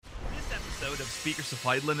of Speakers of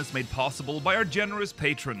Eidolon is made possible by our generous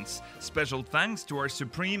patrons. Special thanks to our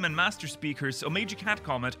Supreme and Master Speakers Omeji Cat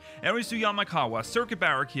Comet, Erisu Yamakawa, Circuit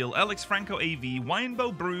Barrakiel, Alex Franco AV,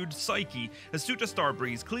 Winebow Brood, Psyche, Asuta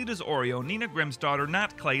Starbreeze, Cletus Oreo, Nina Grimsdaughter,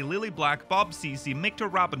 Nat Clay, Lily Black, Bob Cece, Mictor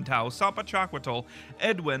Rabentau, Sapa Chakwatol,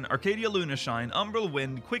 Edwin, Arcadia Lunashine, Umbral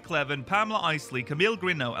Wind, Quick Levin, Pamela Isley, Camille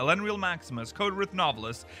Grino, Elenriel Maximus, Coderith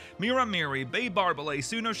Novelist, Mira Miri, Bay Barbale,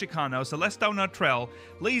 Suno Chicano, Celestau Natrell,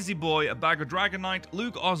 Lazy Boy, A Bag of Dragonite,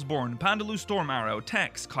 Luke Osborne, Pandaloo Storm Arrow,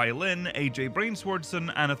 Tex, Kylin, AJ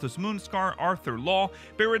Brainswordson, Anathus Moonscar, Arthur Law,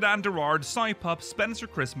 Biridan Derard, Psypup, Spencer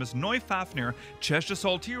Christmas, Noy Fafnir, Cheshire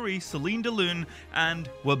Saltiri, Celine DeLune, and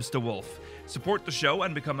Wubsta Wolf. Support the show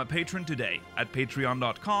and become a patron today at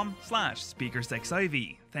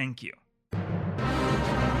patreon.com/speakersxiv. Thank you.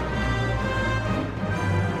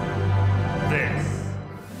 This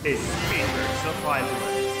is Speakers of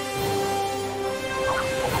Eidolon.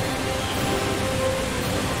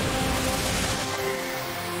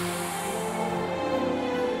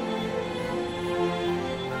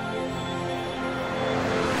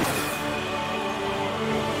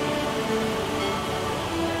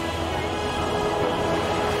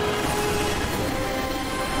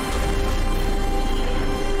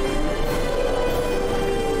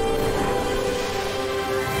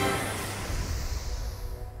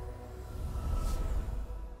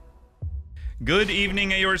 Good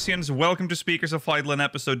evening, Eorzeans. Welcome to Speakers of Eidolon,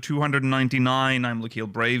 episode 299. I'm Lakeel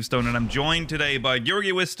Bravestone, and I'm joined today by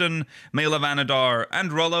Georgi Wiston, Mela Vanadar,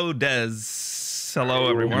 and Rollo Dez. Hello,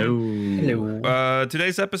 everyone. Hello.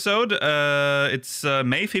 Today's episode, it's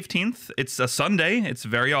May 15th. It's a Sunday. It's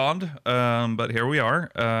very odd, but here we are.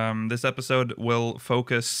 This episode will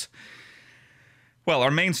focus... Well,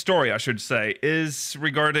 our main story, I should say, is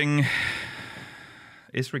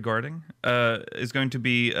going to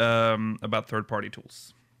be about third-party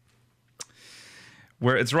tools.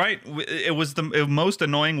 Where it's right, it was the most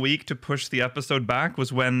annoying week to push the episode back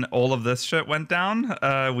was when all of this shit went down.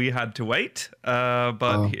 We had to wait,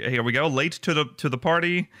 but here we go. Late to the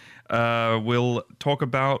party. We'll talk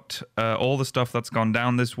about all the stuff that's gone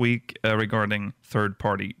down this week regarding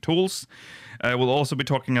third-party tools. We'll also be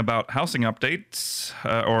talking about housing updates,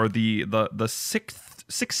 or the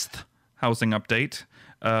sixth housing update.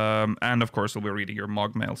 And of course, we'll be reading your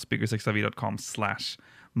Mogmail,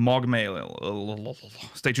 speakersxiv.com/Mogmail.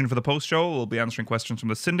 Stay tuned for the post show. We'll be answering questions from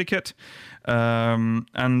the syndicate.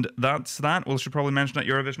 And that's that. We should probably mention that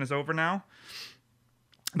Eurovision is over now.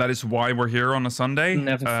 That is why we're here on a Sunday.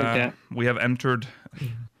 Never forget. We have entered.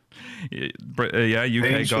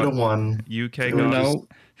 UK got won. UK got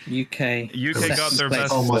their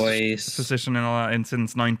best position in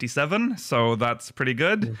since '97, so that's pretty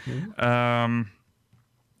good. Mm-hmm.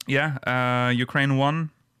 Ukraine won.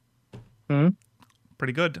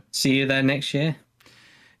 Pretty good. See you there next year.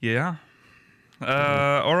 Yeah.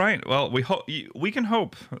 All right. Well, we can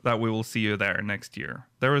hope that we will see you there next year.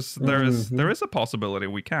 There is a possibility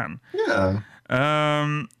we can. Yeah.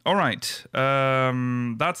 All right.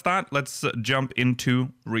 That's that. Let's jump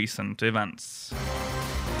into recent events.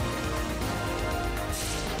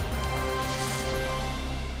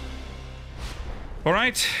 All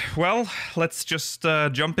right, well, let's just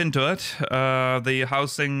jump into it. The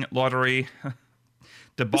housing lottery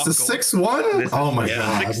debacle. This is the sixth one? Oh my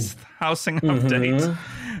god. Sixth housing update.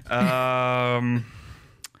 I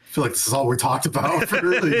feel like this is all we talked about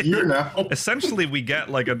for a year now. Essentially, we get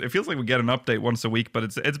it feels like we get an update once a week, but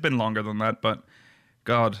it's been longer than that. But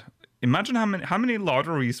God, imagine how many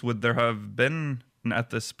lotteries would there have been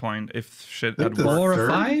at this point if shit had worked? 4 or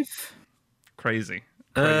 5? Crazy.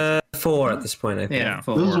 4 at this point, I think. Yeah,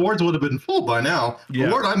 4. Those awards would have been full by now. Yeah. The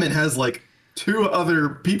award I'm in has like 2 other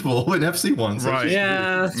people in FC ones. Right.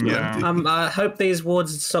 Yeah. I hope these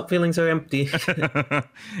awards stop feeling so empty.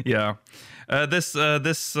 Yeah. This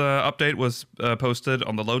update was posted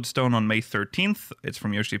on the Lodestone on May 13th. It's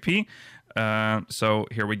from Yoshi P. So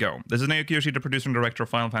here we go. This is Naoki Yoshida, producer and director of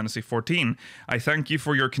Final Fantasy XIV. I thank you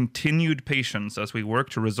for your continued patience as we work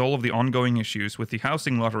to resolve the ongoing issues with the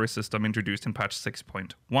housing lottery system introduced in patch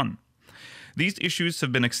 6.1. These issues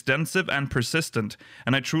have been extensive and persistent,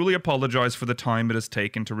 and I truly apologize for the time it has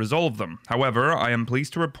taken to resolve them. However, I am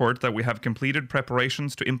pleased to report that we have completed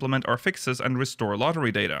preparations to implement our fixes and restore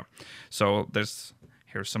lottery data. So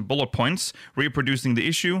here's some bullet points: reproducing the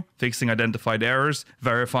issue, fixing identified errors,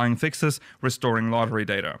 verifying fixes, restoring lottery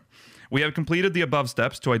data. We have completed the above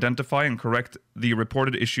steps to identify and correct the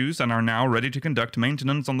reported issues and are now ready to conduct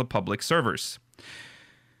maintenance on the public servers.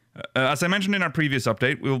 As I mentioned in our previous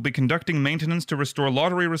update, we will be conducting maintenance to restore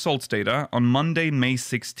lottery results data on Monday, May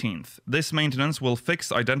 16th. This maintenance will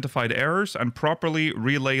fix identified errors and properly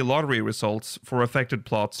relay lottery results for affected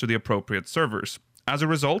plots to the appropriate servers. As a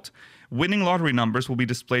result, winning lottery numbers will be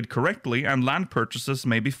displayed correctly and land purchases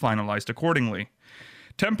may be finalized accordingly.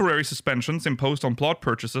 Temporary suspensions imposed on plot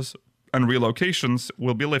purchases and relocations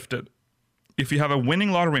will be lifted. If you have a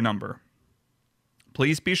winning lottery number,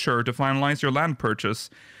 please be sure to finalize your land purchase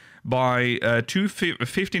by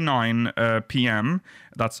 2:59 p.m.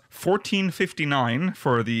 That's 14:59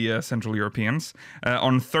 for the Central Europeans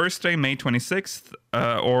on Thursday, May 26th,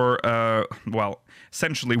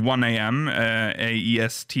 essentially 1 a.m.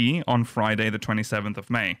 AEST on Friday, the 27th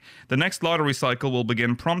of May. The next lottery cycle will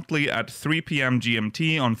begin promptly at 3 p.m.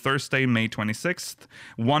 GMT on Thursday, May 26th,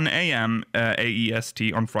 1 a.m.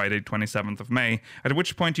 AEST on Friday, 27th of May, at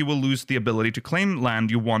which point you will lose the ability to claim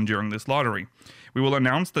land you won during this lottery. We will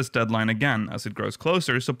announce this deadline again as it grows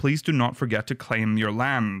closer, so please do not forget to claim your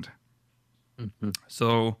land.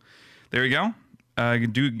 So, there you go.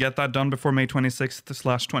 Do get that done before May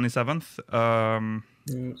 26th/27th.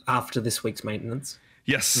 After this week's maintenance.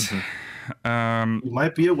 Yes. You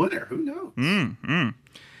might be a winner. Who knows?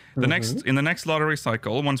 In the next lottery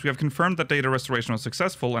cycle, once we have confirmed that data restoration was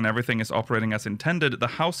successful and everything is operating as intended, the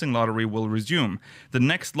housing lottery will resume. The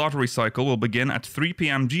next lottery cycle will begin at 3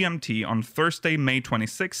 p.m. GMT on Thursday, May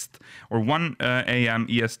 26th, or 1 a.m.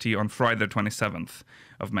 EST on Friday, 27th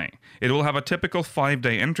of May. It will have a typical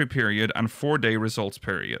 5-day entry period and 4-day results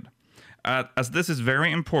period. As this is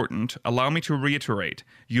very important, allow me to reiterate,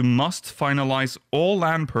 you must finalize all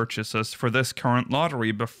land purchases for this current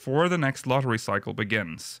lottery before the next lottery cycle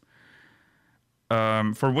begins.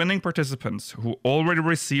 For winning participants who already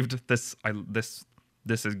received this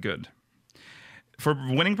is good. For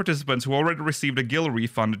winning participants who already received a GIL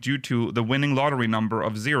refund due to the winning lottery number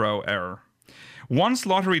of 0 error. Once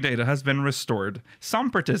lottery data has been restored,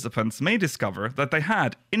 some participants may discover that they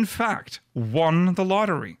had, in fact, won the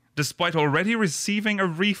lottery, despite already receiving a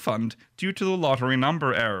refund due to the lottery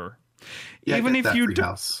number error. Yeah, Even if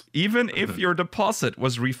your deposit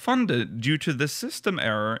was refunded due to this system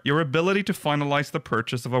error, your ability to finalize the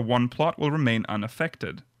purchase of a one plot will remain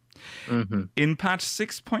unaffected. In patch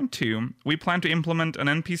 6.2, we plan to implement an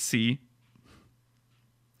NPC.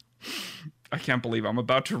 I can't believe I'm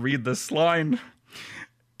about to read this line.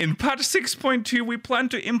 In patch 6.2, we plan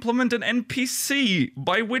to implement an NPC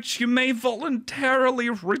by which you may voluntarily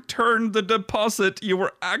return the deposit you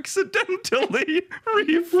were accidentally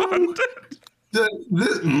refunded.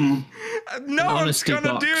 No one's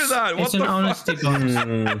gonna do that. It's an honesty box,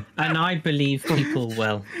 and I believe people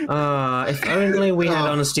will. If only we had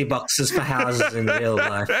honesty boxes for houses in real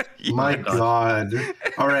life. My God.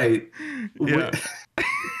 All right. Yeah.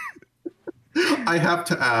 I have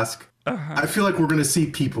to ask. I feel like we're going to see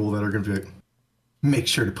people that are going to be like, make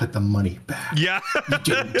sure to put the money back. Yeah.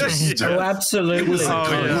 Oh, absolutely. It was a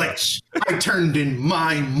glitch. I turned in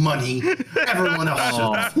my money. Everyone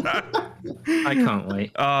else should. I can't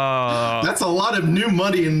wait. That's a lot of new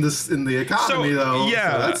money in the economy, though.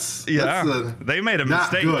 Yeah, so they made a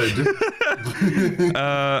not mistake.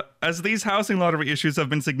 Good. As these housing lottery issues have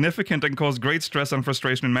been significant and caused great stress and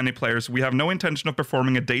frustration in many players, we have no intention of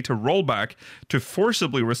performing a data rollback to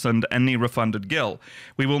forcibly rescind any refunded GIL.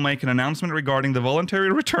 We will make an announcement regarding the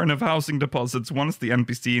voluntary return of housing deposits once the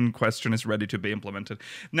NPC in question is ready to be implemented.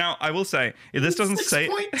 Now, I will say, this doesn't say...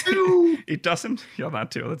 6.2. It doesn't... Yeah,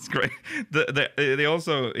 that too. That's great. They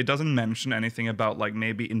also... It doesn't mention anything about, like,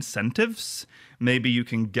 maybe incentives. Maybe you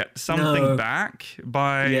can get something back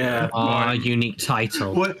by... a unique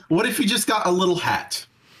title. What if you just got a little hat?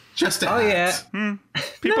 Just a hat.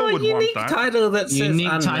 People would want that. Title that says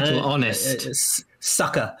unique title, honest.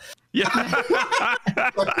 Sucker. Yeah.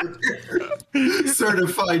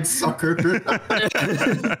 Certified sucker. Hey,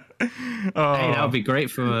 that would be great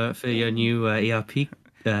for your new ERP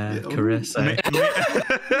career. So.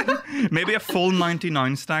 Maybe a full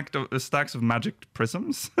 99 stacks of magic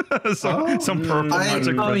prisms. Some purple magic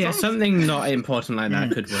prisms. Oh yeah, something not important like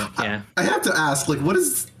that could work. Yeah. I have to ask, like, what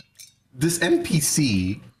is this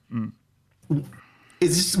NPC?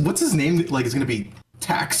 What's his name? Like, it's gonna be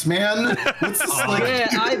Taxman? What's this like? Yeah,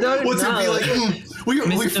 I don't what's know. it be like? We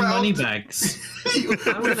Mr. found Moneybags.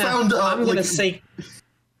 I'm gonna say.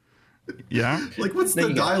 Yeah. Like, what's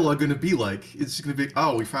the dialogue going to be like? It's just going to be,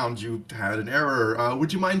 oh, we found you had an error.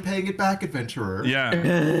 Would you mind paying it back, adventurer?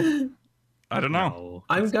 Yeah. I don't know. No.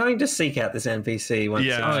 I'm going to seek out this NPC once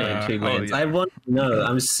Yeah. it's Oh, yeah. 22 minutes. Oh, yeah. I want to know.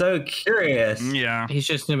 I'm so curious. Yeah. He's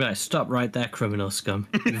just gonna be like, "Stop right there, criminal scum!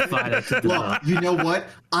 You violated the law." Look, you know what?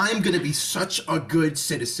 I'm gonna be such a good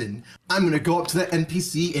citizen. I'm gonna go up to the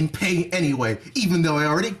NPC and pay anyway, even though I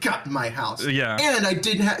already got my house. Yeah. And I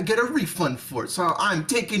didn't get a refund for it, so I'm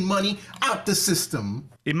taking money out the system.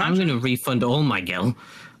 I'm Imagine, gonna refund all my gil.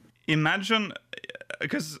 imagine,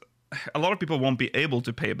 because a lot of people won't be able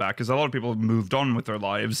to pay back because a lot of people have moved on with their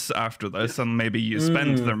lives after this, and maybe you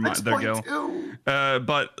spend their gil. 6.2.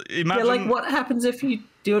 But Yeah, imagine, like what happens if you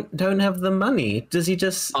don't have the money? Does he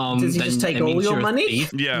just Then take it all means your you're a money?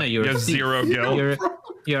 thief. yeah, No, you you're a have thief. 0 gil.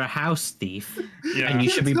 You're a house thief, Yeah. and you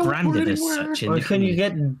should be It's not branded as anywhere. such. In Or the can you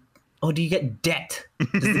community. get? Or do you get debt?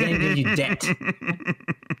 Does the game give you debt?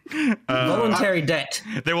 Voluntary debt.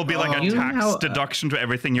 There will be like a You tax know, deduction to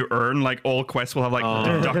everything you earn. Like all quests will have like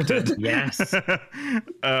deducted. Yes, that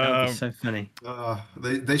would be so funny.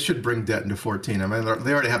 They should bring debt into 14. I mean,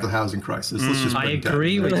 they already have the housing crisis. Let's just I bring debt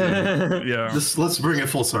agree into with it. you. Yeah. Let's bring it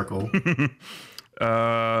full circle.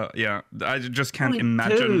 Yeah. I just can't Only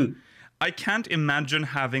imagine. 2. I can't imagine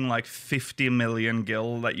having like 50 million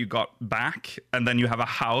gil that you got back, and then you have a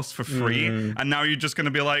house for free, and now you're just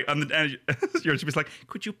gonna be like, and you're just like,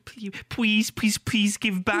 could you please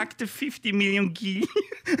give back the 50 million gil?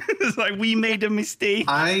 It's like we made a mistake.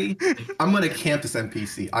 I'm gonna camp this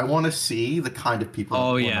NPC. I want to see the kind of people.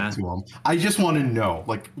 Oh, that yeah. come up to him. I just want to know,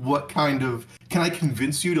 like, what kind of. Can I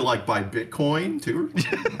convince you to like buy Bitcoin too?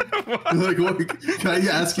 Like, can I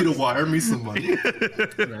ask you to wire me some money?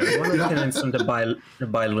 I want to convince them to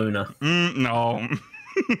buy Luna. No.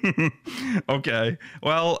 Okay.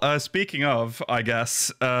 Well, speaking of, I guess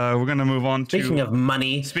we're gonna move on to. Speaking of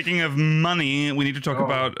money, Speaking of money, we need to talk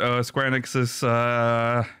about Square Enix's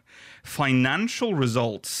financial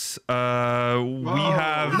results. We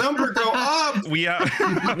have number go up. we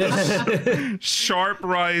have sharp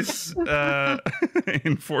rise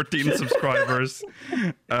in 14 subscribers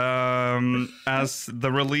as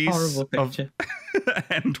the release Horrible of picture.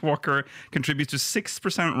 Endwalker contributes to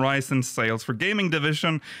 6% rise in sales for gaming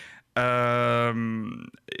division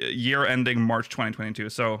year ending March 2022.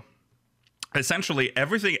 So essentially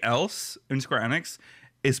everything else in Square Enix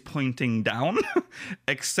is pointing down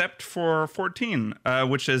except for 14,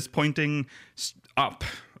 which is pointing up.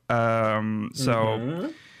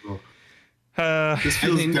 This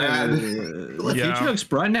feels bad. The Yeah. future looks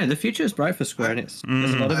bright now. The future is bright for Square Enix.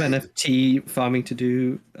 There's a lot of NFT farming to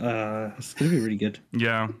do. It's going to be really good.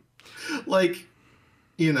 Yeah. Like,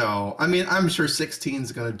 you know, I mean, I'm sure 16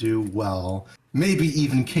 is gonna do well. Maybe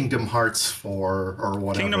even Kingdom Hearts 4 or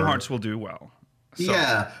whatever. Kingdom Hearts will do well. So,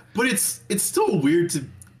 Yeah, but it's still weird to,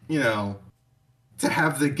 you know, to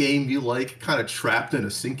have the game you like kind of trapped in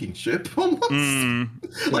a sinking ship almost.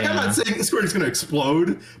 Like, I'm Yeah. not saying Square is going to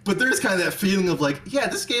explode, but there's kind of that feeling of like, yeah,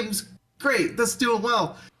 this game's great, that's doing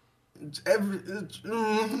well.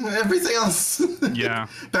 Everything else. Yeah.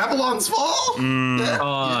 Babylon's Fall.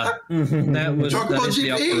 That is Chocobo the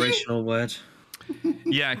GP? operational word.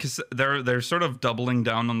 Yeah, because they're sort of doubling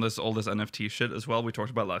down on all this NFT shit as well. We talked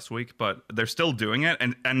about last week, but they're still doing it,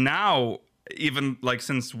 and now even like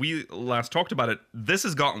since we last talked about it, this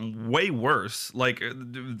has gotten way worse. Like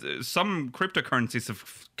some cryptocurrencies have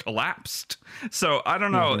collapsed. So I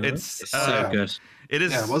don't know. It's So good. it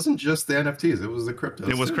is. Yeah, it wasn't just the NFTs; it was the crypto.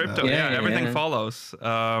 It was crypto. Yeah, Yeah, everything yeah. follows.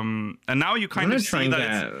 And now you kind I'm of gonna try see and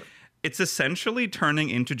that get- it's essentially turning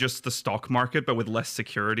into just the stock market, but with less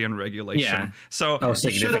security and regulation. Yeah. So Oh, You should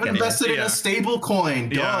have significantly. invested in Yeah. a stable coin,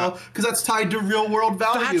 Yeah. because that's tied to real world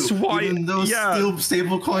value. That's why- Even those yeah. still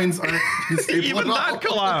stable coins aren't stable even at all. that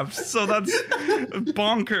collapsed. So that's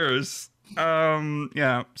bonkers.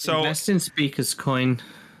 Yeah. So Invest in Speaker's Coin.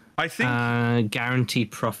 I think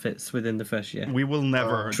Guaranteed profits within the first year. we will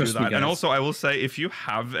never do Trust me, that. And guys. also, I will say, if you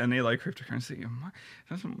have any like cryptocurrency,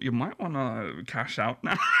 you might want to cash out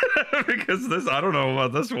now because I don't know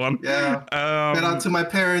about this one. Yeah. Shout out to my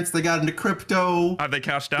parents. They got into crypto. Have they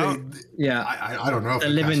cashed out? Yeah. I don't know if They're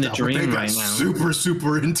they living cashed the out, but they dream got right now.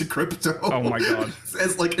 super into crypto. Oh my God.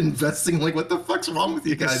 It's like investing. Like, what the fuck's wrong with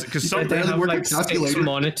you guys? 'cause You some- can They barely have work a like 6 calculator.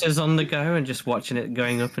 monitors on the go and just watching it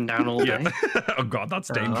going up and down all day. Yeah. Oh God, that's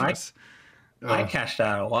dangerous. I cashed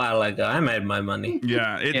out a while ago. I made my money.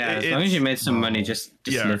 Yeah. As long as you made some money, just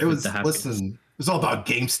Yeah. live It with was, the happiness. listen, it was all about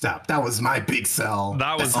GameStop. That was my big sell.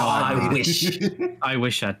 That was That's all I needed. wish. I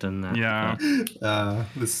wish I'd done that. Yeah.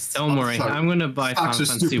 Don't worry, sorry. I'm gonna buy Final Stocks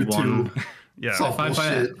are Fantasy stupid 1. too. Yeah. It's all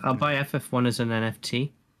bullshit. I'll buy FF1 as an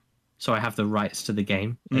NFT, so I have the rights to the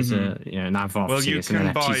game as a and I've obviously you it's an can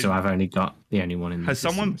NFT, buy- so I've only got the only one in. Has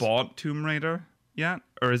someone existence. bought Tomb Raider? yet,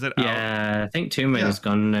 or is it out? Yeah, I think Tomb Raider's Yeah.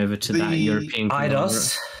 gone over to that The European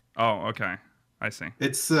IDOS. Oh, okay. I see.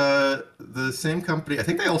 It's the same company. I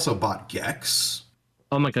think they also bought Gex.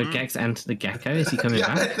 Oh my god, Gex Enter the Gecko. Is he coming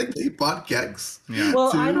Yeah, I back? think they bought Gex. Yeah.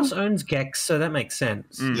 Well, Two. IDOS owns Gex, so that makes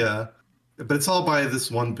sense. Yeah, but it's all by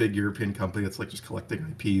this one big European company that's like just collecting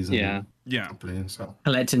IPs. And Yeah. Yeah. company. So.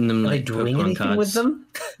 Collecting them Are they like doing Pokemon anything cards. with them?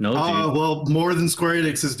 No, dude. Oh well, more than Square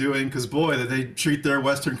Enix is doing, because boy, they treat their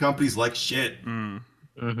Western companies like shit.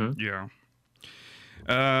 Mm-hmm. Yeah.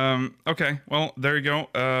 Okay, well, there you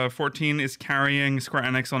go. 14 is carrying Square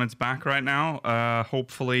Enix on its back right now.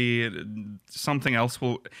 Hopefully, something else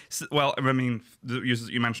will. Well, I mean,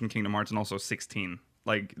 you mentioned Kingdom Hearts and also 16.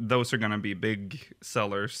 Like, those are going to be big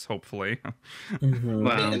sellers, hopefully.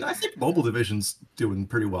 Well, And I think Mobile Division's doing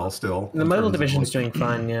pretty well still. The in mobile terms of, division's like, doing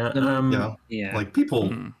fine, yeah. Yeah, yeah. like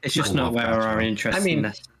people. It's just people not love where that our show. interest I mean,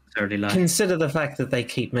 necessarily lies. Consider the fact that they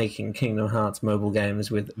keep making Kingdom Hearts mobile games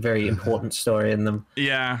with very important story in them.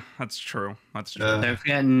 Yeah, that's true. That's true. Don't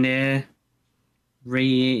forget Near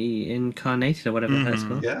Reincarnated or whatever that's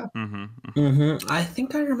called. Yeah, I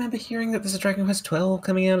think I remember hearing that there's a Dragon Quest 12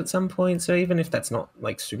 coming out at some point, so even if that's not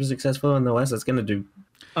like super successful in the West, it's going to do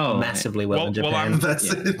Oh, massively well in Well, Japan. that's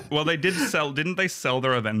it. Well, they did sell. Didn't they sell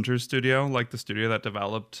their Avengers studio, like the studio that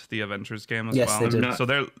developed the Avengers game as Yes, well? they did. So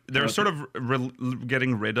they're sort of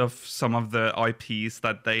getting rid of some of the IPs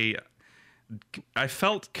that I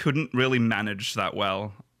felt couldn't really manage that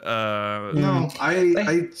well. No,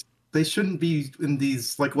 they shouldn't be in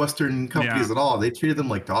these like Western companies Yeah. at all. They treated them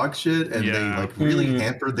like dog shit, and they Yeah. like really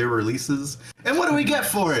hampered their releases. And what do we get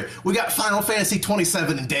for it? We got Final Fantasy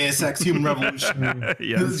 27 and Deus Ex: Human Revolution.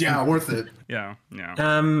 Yes. Yeah, worth it. Yeah,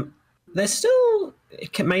 yeah. They still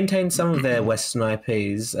can maintain some of their Western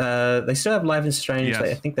IPs. They still have Life is Strange. Yes.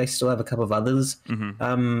 I think they still have a couple of others.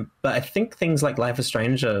 But I think things like Life is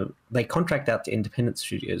Strange they contract out to independent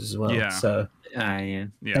studios as well. Yeah. So yeah.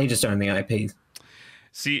 Yeah. they just own the IPs.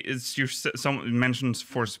 See, it's someone mentions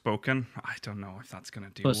Forspoken. I don't know if that's gonna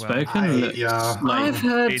do well. Forspoken? Yeah. I've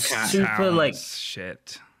heard It super sounds like.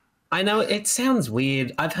 shit. I know it sounds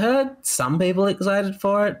weird. I've heard some people excited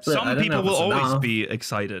for it, but I Some don't know people if will it's always enough. be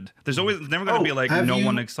excited. There's never gonna Oh, be like have no you-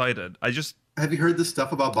 one excited. I just Have you heard this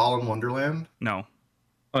stuff about Ball in Wonderland? no.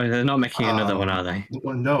 Oh, they're not making another one, are they?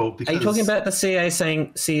 Well, no. Are Because you talking about the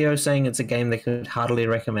CEO saying it's a game they could heartily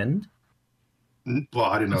recommend? Well,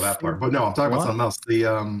 I didn't know that part, but no, I'm talking about What? something else.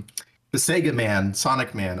 The Sega man,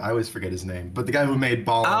 Sonic Man. I always forget his name, but the guy who made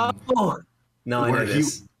Ball. Oh no, I know where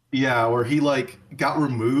this. where he like got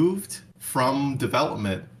removed from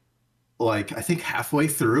development, like I think halfway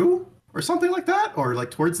through or something like that, or like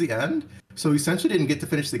towards the end. So he essentially didn't get to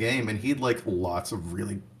finish the game, and he had like lots of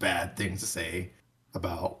really bad things to say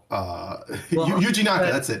about Yuji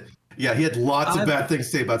Naka. That's it. Yeah, he had lots of bad things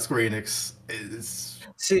to say about Square Enix.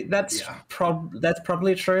 See, that's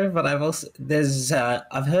probably true, but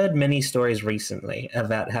I've heard many stories recently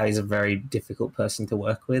about how he's a very difficult person to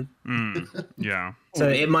work with. Yeah. So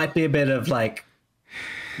it might be a bit of like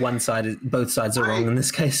both sides are wrong in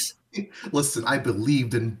this case. Listen, I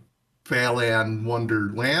believed in Balan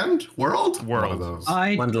Wonderland World. One of those.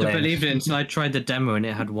 I Wonderland. believed it until I tried the demo and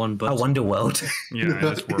it had one A button. Wonderworld.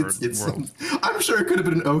 Yeah, it's word. I'm sure it could have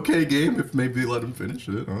been an okay game if maybe they let him finish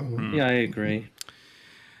it. I don't know. Yeah, I agree.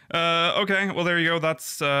 Okay, well there you go.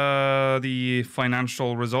 That's the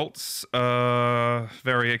financial results.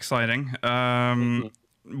 Very exciting.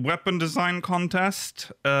 Weapon design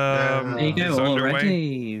contest. There you is go, underway.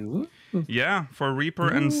 already. Woo. Yeah, for Reaper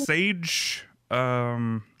and Sage.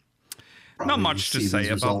 Not much to See say these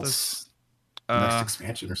about results this. next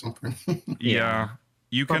expansion or something. Yeah,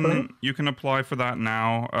 you Probably. can apply for that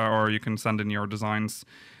now, or you can send in your designs.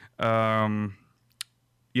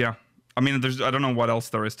 Yeah. I mean, I don't know what else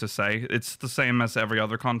there is to say. It's the same as every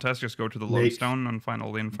other contest. Just go to the Make- Lodestone and find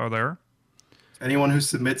all the info there. Anyone who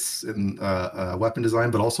submits in weapon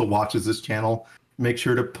design but also watches this channel, make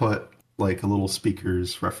sure to put like a little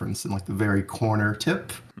speaker's reference in like the very corner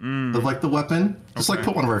tip of like the weapon. Just like Okay.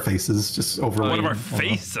 put one of our faces just over. One of our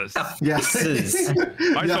faces. Yeah.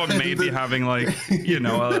 I Yeah, thought maybe the- having like,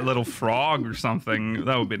 a little frog or something.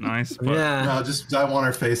 That would be nice. But Yeah. No, just I want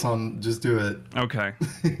our face on. Just do it. okay.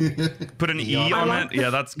 Put an E on it.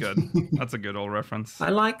 Yeah, that's good. That's a good old reference. I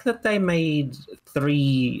like that they made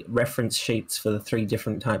 3 reference sheets for the 3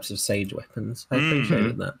 different types of Sage weapons. I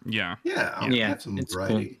appreciated that. Yeah. Yeah. Yeah, Have some it's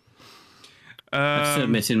variety. I've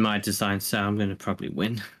submitted my design, so I'm going to probably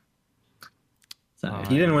win. So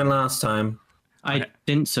You didn't win last time. I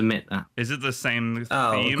didn't submit that. Is it the same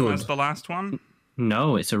Oh, theme good. as the last one?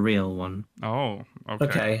 No, it's a real one. Oh, okay.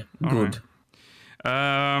 Okay, All good.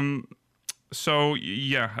 right. So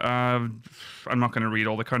yeah, I'm not going to read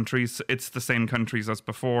all the countries. It's the same countries as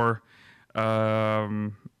before.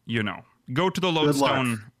 You know, go to the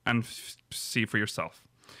lodestone and see for yourself.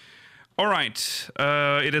 All right,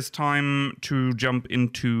 it is time to jump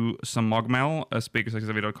into some Mogmail.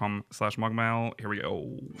 Speakersxyv.com/Mogmail. Here we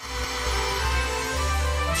go.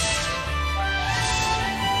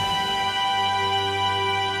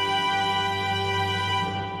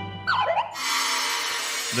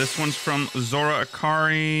 This one's from Zora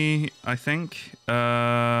Akari, I think.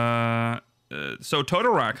 So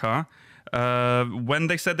Totorak, huh? When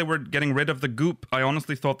they said they were getting rid of the goop, I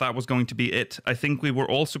honestly thought that was going to be it. I think we were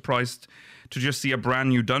all surprised to just see a brand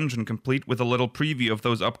new dungeon complete with a little preview of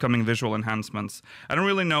those upcoming visual enhancements. I don't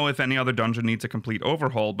really know if any other dungeon needs a complete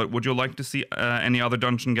overhaul, but would you like to see any other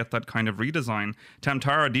dungeon get that kind of redesign?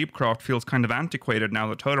 Tamtara Deepcroft feels kind of antiquated now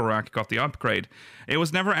that Totorak got the upgrade. It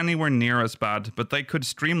was never anywhere near as bad, but they could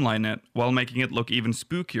streamline it while making it look even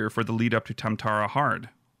spookier for the lead up to Tamtara Hard.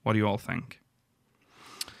 What do you all think?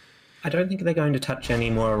 I don't think they're going to touch any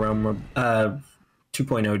more Realm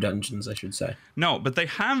 2.0 dungeons, I should say. No, but they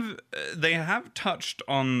have touched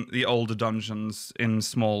on the older dungeons in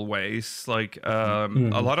small ways. Like a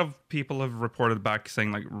lot of people have reported back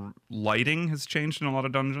saying like lighting has changed in a lot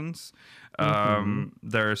of dungeons.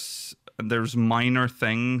 There's minor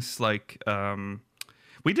things like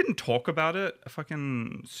we didn't talk about it.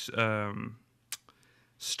 Fucking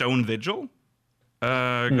Stone Vigil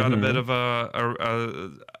got a bit of a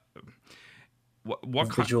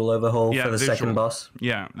what visual overhaul for the second boss.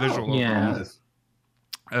 Yeah, visual yeah.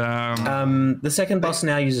 overhaul. The second boss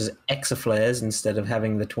now uses exaflares instead of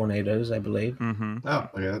having the tornadoes, I believe. Oh,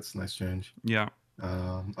 yeah, that's a nice change. Yeah.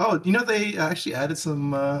 You know, they actually added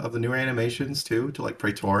some of the newer animations too, to like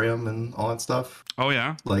Praetorium and all that stuff. Oh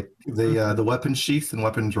yeah. Like the weapon sheath and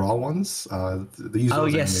weapon draw ones. They use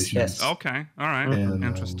those animations. Yes. Okay. All right. And,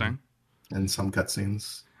 Interesting. And some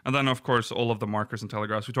cutscenes. And then, of course, all of the markers and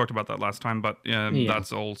telegraphs. We talked about that last time, but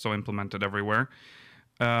that's also implemented everywhere.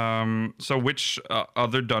 So which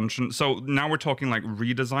other dungeon? So now we're talking like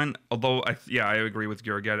redesign. Although, I agree with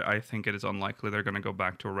Georg. I think it is unlikely they're going to go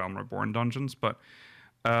back to a Realm Reborn dungeons, but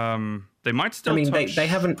they might still. I mean, touch... they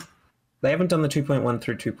haven't done the 2.1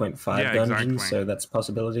 through 2.5 dungeons, exactly. So that's a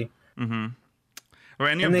possibility. Or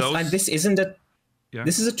any of those? This isn't a. Yeah.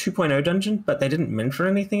 This is a 2.0 dungeon, but they didn't mention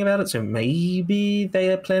anything about it, so maybe they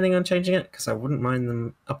are planning on changing it, because I wouldn't mind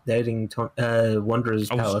them updating Wanderer's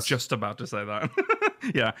Palace. I was just about to say that.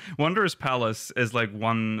 Yeah, Wanderer's Palace is like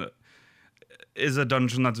a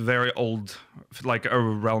dungeon that's very old, like a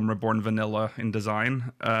Realm Reborn vanilla in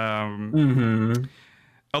design. Although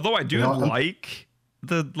I do like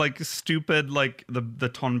the like stupid like the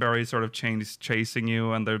Tonberry sort of chasing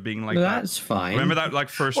you, and they're being like that's fine. Remember that like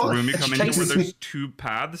first room you come into where there's two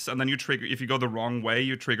paths, and then you trigger, if you go the wrong way,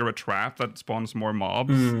 you trigger a trap that spawns more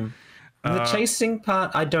mobs. The chasing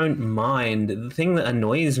part, I don't mind. The thing that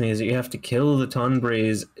annoys me is that you have to kill the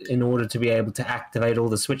Tonberries in order to be able to activate all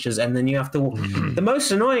the switches, and then you have to... The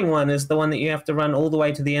most annoying one is the one that you have to run all the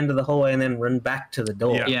way to the end of the hallway and then run back to the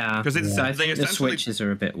door. Yeah, because I think the switches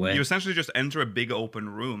are a bit weird. You essentially just enter a big open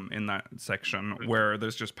room in that section where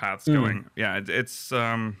there's just paths going. Yeah, it's...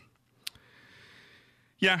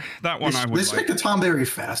 Yeah, that one I would like. Let's make the Tonberry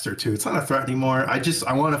faster, too. It's not a threat anymore. I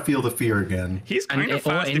want to feel the fear again. He's kind of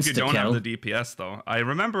fast if you don't have the DPS, though. I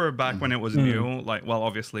remember back when it was new, like, well,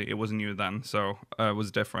 obviously it was new then, so it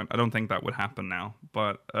was different. I don't think that would happen now.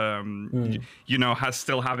 But, you know,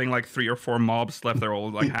 still having like 3 or 4 mobs left, they're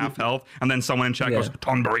all like half health, and then someone in chat goes,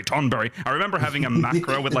 Tonberry, Tonberry. I remember having a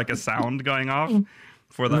macro with like a sound going off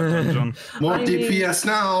for that dungeon. More DPS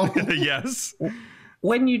now. Yes.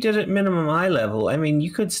 When you did it minimum eye level, I mean, you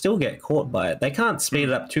could still get caught by it. They can't speed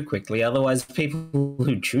it up too quickly, otherwise people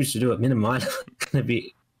who choose to do it minimum eye level are going to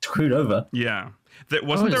be screwed over. Yeah.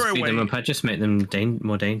 Wasn't there a way... I just make them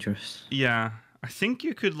more dangerous. Yeah. I think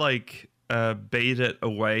you could, like, bait it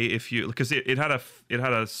away if you... Because it had a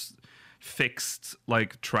fixed,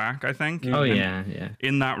 like, track, I think. Oh, and yeah.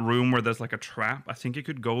 In that room where there's, like, a trap, I think you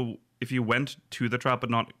could go... If you went to the trap but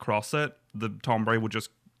not cross it, the Tonberry would just...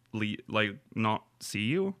 like not see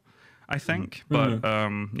you, I think. But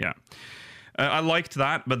yeah, I liked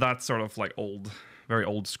that, but that's sort of like very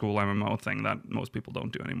old school MMO thing that most people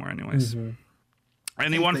don't do anymore anyways.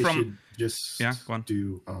 Anyone from just go on.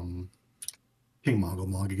 Do King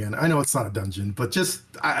Moggle again. I know it's not a dungeon, but just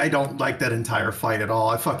I don't like that entire fight at all.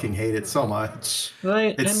 I fucking hate it so much.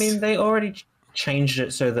 I mean, they already changed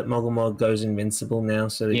it so that Moggle goes invincible now.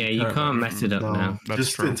 So you can't mess it up now.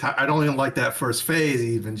 That's true. I don't even like that first phase.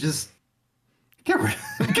 Even just Get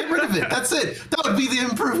rid of it. That's it. That would be the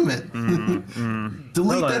improvement.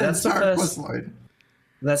 Delete Hello, that that's the entire first- quest line.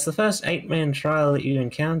 That's the first 8-man trial that you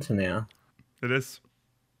encounter now. It is.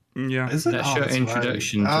 Yeah. Is it? That's Oh, your right.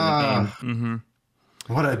 introduction to the game.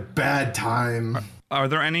 What a bad time. Are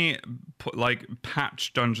there any like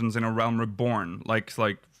patch dungeons in A Realm Reborn, like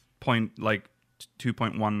 2.1,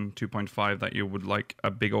 2.5 that you would like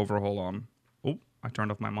a big overhaul on? Oh, I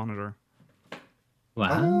turned off my monitor.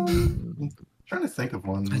 Wow. I'm trying to think of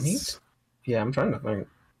ones. Yeah, I'm trying to think.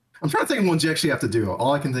 I'm trying to think of ones you actually have to do.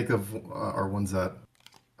 All I can think of are ones that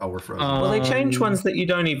were frozen. Well, they changed ones that you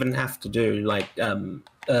don't even have to do, like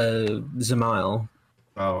Zamile.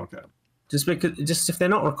 Oh, okay. Just if they're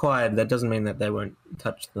not required, that doesn't mean that they won't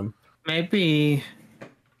touch them. Maybe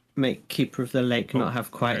make Keeper of the Lake not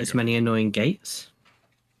have quite as many annoying gates.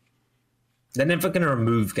 They're never going to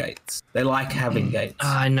remove gates. They like having gates.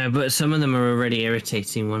 I know, but some of them are already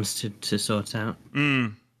irritating ones to sort out.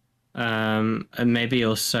 And maybe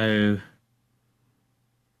also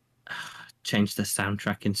change the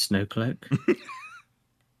soundtrack in Snowcloak.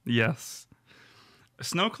 Yes.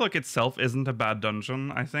 Snowcloak itself isn't a bad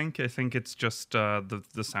dungeon, I think. I think it's just the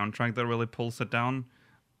soundtrack that really pulls it down.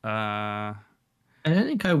 I don't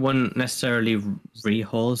think I want necessarily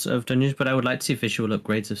rehauls of dungeons, but I would like to see visual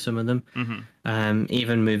upgrades of some of them.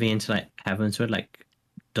 Even moving into like Heavensward, like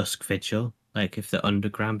Dusk Vigil, like if the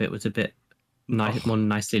underground bit was a bit more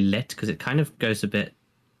nicely lit, because it kind of goes a bit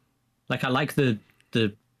like I like the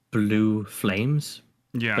blue flames,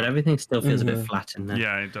 Yeah. but everything still feels a bit flat in there.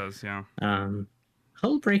 Yeah, it does, yeah.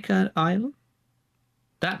 Hullbreaker Isle,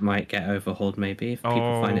 that might get overhauled maybe if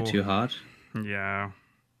people find it too hard. Yeah.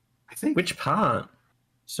 I think Which part?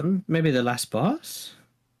 Maybe the last boss.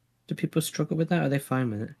 Do people struggle with that? Or are they fine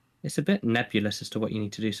with it? It's a bit nebulous as to what you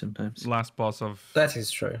need to do sometimes. Last boss of That is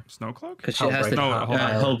true. Snowcloak? Because it has the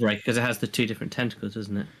Hullbreaker. Hullbreaker, because it has the two different tentacles,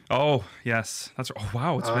 doesn't it? Oh, yes. That's oh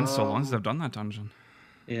wow, it's been so long since I've done that dungeon.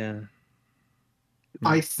 Yeah.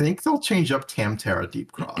 I think they'll change up Tamtara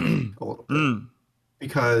Deep Cross a little bit.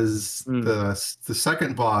 Because the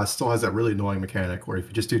second boss still has that really annoying mechanic where if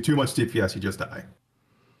you just do too much DPS, you just die.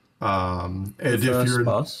 And if you're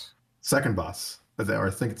Boss? second boss, or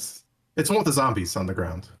I think it's one with the zombies on the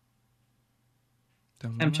ground.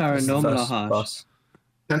 Tamtara normal or hard? Boss.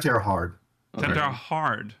 Tamtara hard. Temptar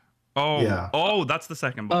hard. Oh, Yeah. Oh, that's the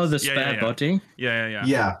second boss. Oh, the Yeah, spare yeah. body?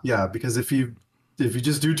 Yeah, because if you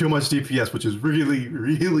just do too much DPS, which is really,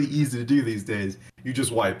 really easy to do these days, you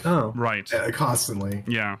just wipe Oh, Right. constantly.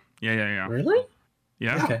 Yeah. really?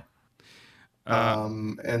 Yeah. Okay.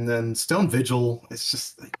 And then Stone Vigil, it's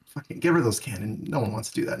just like, fucking get rid of those cannon. No one wants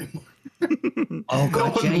to do that anymore. Oh,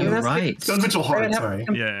 God, yeah, you're right. Stone Vigil hard, They'd have sorry.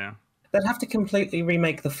 to Yeah. They'd have to completely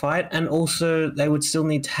remake the fight, and also they would still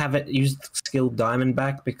need to have it use the skill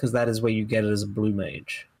Diamondback, because that is where you get it as a blue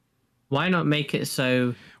mage. Why not make it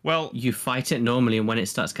so Well, you fight it normally, and when it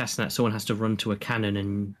starts casting out, someone has to run to a cannon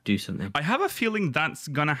and do something? I have a feeling that's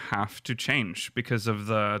gonna have to change because of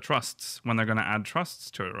the trusts when they're gonna add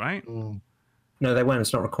trusts to it, right? No, they won't.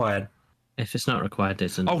 It's not required. If it's not required,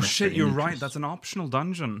 it's Oh shit, you're right. That's an optional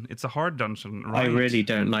dungeon. It's a hard dungeon, right? I really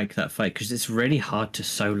don't like that fight because it's really hard to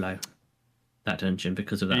solo that dungeon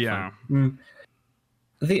because of that Yeah. fight.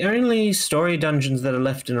 The only story dungeons that are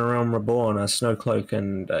left in A Realm Reborn are Snowcloak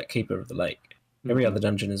and Keeper of the Lake. Every other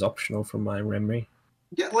dungeon is optional from my memory.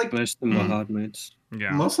 Yeah, like Most of them were hard modes.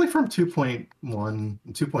 Yeah. mostly from 2.1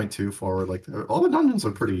 and 2.2 forward, like all the dungeons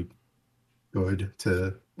are pretty good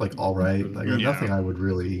to like all right. Like there's Yeah. nothing I would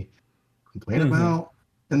really complain about.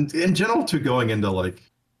 And in general, to going into like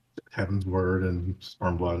Heaven's Word and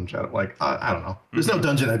Stormblood and Shadow, like I don't know. There's no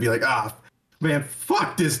dungeon I'd be like, man,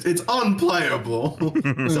 fuck this. It's unplayable. Some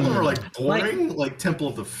of them are like boring, like Temple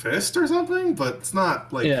of the Fist or something, but it's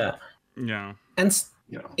not like Yeah. Yeah. And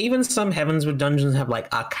you know. even some Heavensward dungeons have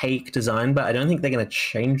like archaic design, but I don't think they're going to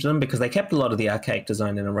change them because they kept a lot of the archaic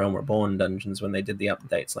design in A Realm Reborn dungeons when they did the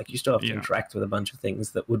updates. Like you still have to Yeah. interact with a bunch of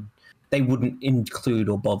things that they wouldn't include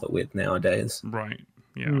or bother with nowadays. Right.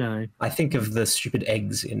 Yeah. No. I think of the stupid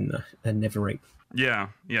eggs in Neverreap. Yeah.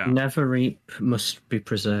 Yeah. Never Reap must be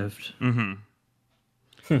preserved. Mm-hmm.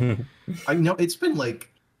 I know it's been like,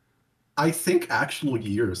 I think actual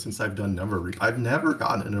years since I've done I've never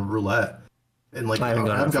gotten in a roulette. And like I haven't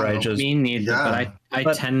done it for ages. Me neither, Yeah. but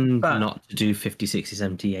I tend not to do 50, 60,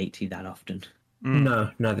 70, 80 that often. No,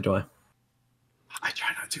 neither do I. I try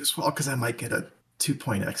not to as well because I might get a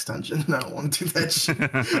 2.x dungeon. And I don't want to do that shit.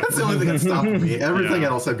 That's the only thing that's stopping me. Everything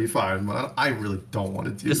else I'd be fine, but I really don't want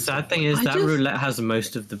to do. The sad thing is that roulette has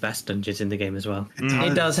most of the best dungeons in the game as well.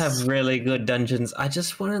 It does have really good dungeons. I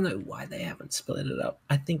just want to know why they haven't split it up.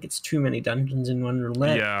 I think it's too many dungeons in one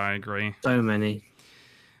roulette. Yeah, I agree. So many.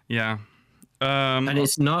 Yeah. And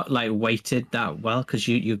it's not like weighted that well because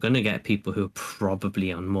you're going to get people who are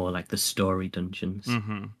probably on more like the story dungeons.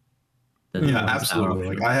 Mm-hmm. Yeah, absolutely.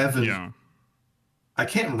 Like I haven't. Yeah. I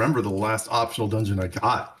can't remember the last optional dungeon I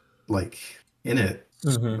got like in it.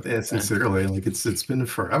 Sincerely, like it's been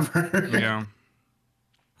forever. Yeah.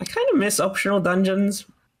 I kind of miss optional dungeons.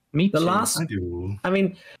 Me too. I do. I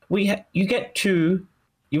mean, you get two.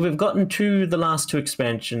 We've gotten the last two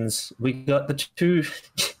expansions. We got the two.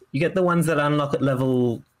 You get the ones that unlock at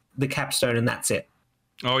level the capstone, and that's it.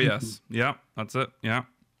 Oh yes, yeah, that's it. Yeah.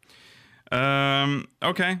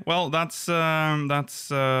 Okay, well that's that.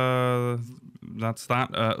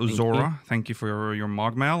 Uzora, thank you for your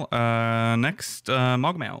Mogmail. Next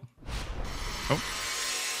Mogmail. Oh,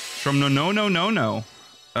 from no.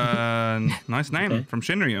 Nice name. Okay. From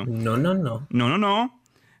Shinryu. No.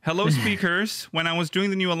 Hello, speakers. When I was doing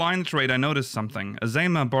the new Alliance raid, I noticed something.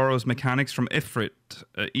 Azema borrows mechanics from Ifrit,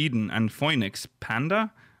 Eden, and Phoenix.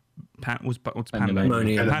 Panda? What's Panda?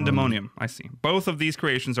 Pandemonium. I see. Both of these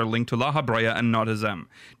creations are linked to La Habrea and not Azem.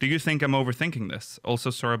 Do you think I'm overthinking this? Also,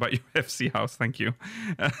 sorry about your FC house. Thank you.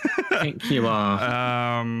 I think you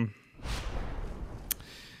are.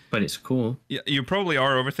 But it's cool. Yeah, you probably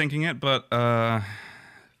are overthinking it, but I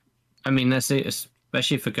mean, that's it.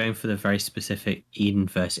 Especially if we're going for the very specific Eden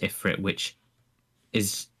versus Ifrit, which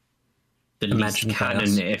is the least canon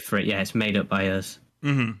Ifrit. Yeah, it's made up by us.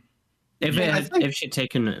 Mm-hmm. If she'd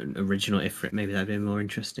taken an original Ifrit, maybe that'd be more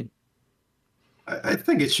interesting. I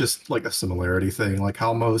think it's just like a similarity thing, like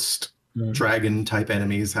how most dragon type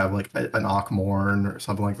enemies have like an Akmorn or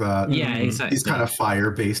something like that. Yeah, exactly. These kind of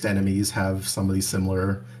fire based enemies have some of these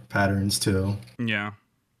similar patterns too. Yeah.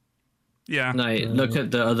 Yeah. Like, look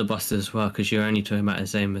at the other bosses as well, because you're only talking about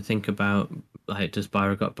Azema. Think about, like, does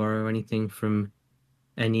Beauregard borrow anything from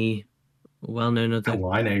any well-known other...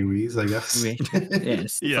 Wine Aries, I guess.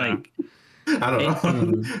 Yes. Yeah. Like, I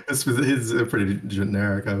don't know. It's pretty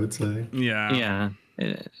generic, I would say. Yeah.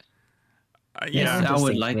 Yeah. I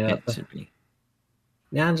would like it to be.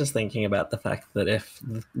 Now I'm just thinking about the fact that if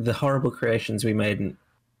the horrible creations we made in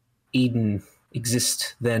Eden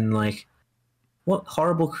exist, then, like, what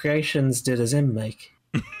horrible creations did Azem make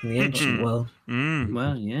in the ancient world?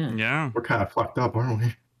 Well, yeah. Yeah. We're kind of fucked up, aren't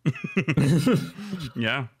we?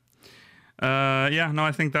 Yeah. No,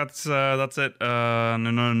 I think that's it.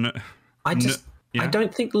 No. I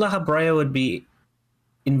don't think La Habrea would be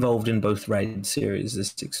involved in both raid series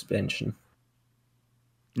this expansion.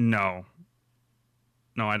 No,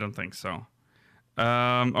 I don't think so.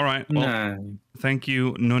 All right. Well, No. Thank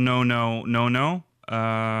you. No.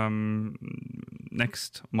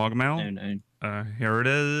 Next Mogmail. No. Here it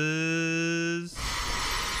is.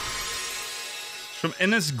 From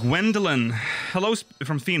Ines Gwendolyn. Hello,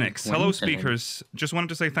 from Phoenix. Hello, speakers. Just wanted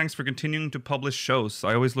to say thanks for continuing to publish shows.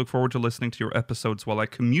 I always look forward to listening to your episodes while I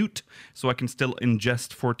commute, so I can still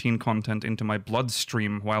ingest 14 content into my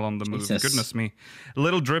bloodstream while on the move. Jesus. Goodness me.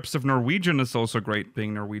 Little drips of Norwegian is also great,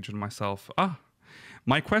 being Norwegian myself.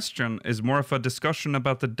 My question is more of a discussion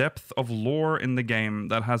about the depth of lore in the game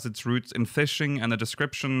that has its roots in fishing and the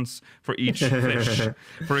descriptions for each fish.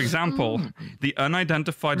 For example, the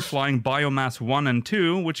unidentified flying biomass 1 and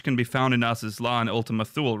 2, which can be found in Azizla and Ultima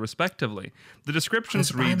Thule, respectively. The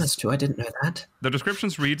descriptions reads... I didn't know that. The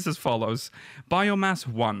descriptions reads as follows. Biomass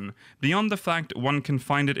 1. Beyond the fact one can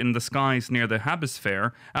find it in the skies near the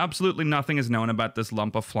Habisphere, absolutely nothing is known about this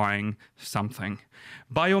lump of flying something.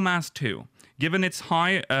 Biomass 2. Given its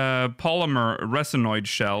high polymer resinoid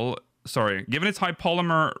shell, given its high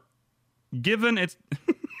polymer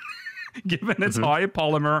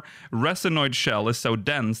resinoid shell is so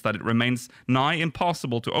dense that it remains nigh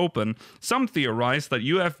impossible to open, some theorize that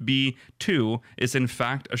UFB-2 is in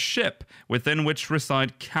fact a ship within which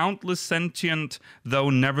reside countless sentient,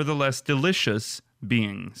 though nevertheless delicious,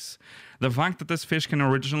 beings. The fact that this fish can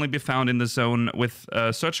originally be found in the zone with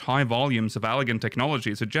such high volumes of Allagan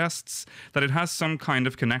technology suggests that it has some kind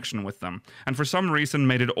of connection with them, and for some reason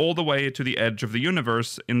made it all the way to the edge of the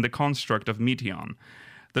universe in the construct of Meteon.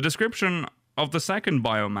 The description of the second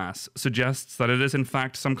biomass suggests that it is in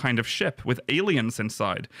fact some kind of ship with aliens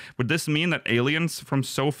inside. Would this mean that aliens from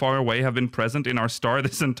so far away have been present in our star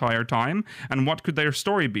this entire time? And what could their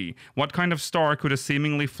story be? What kind of star could a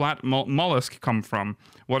seemingly flat mollusk come from?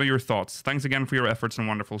 What are your thoughts? Thanks again for your efforts and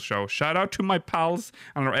wonderful show. Shout out to my pals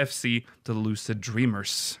and our FC, the Lucid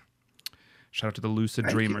Dreamers. Shout out to the lucid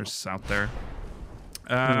Thank you. dreamers out there.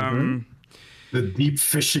 The deep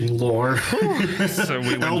fishing lore. So we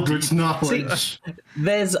went Eldritch knowledge.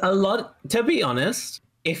 There's a lot, to be honest,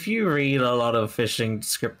 if you read a lot of fishing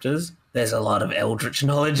descriptors, there's a lot of eldritch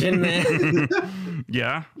knowledge in there.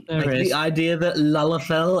 Yeah. Like There is. the idea that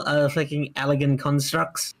Lullafell are fucking Allegan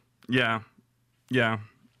constructs. Yeah.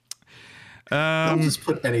 They'll just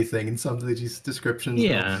put anything in some of these descriptions.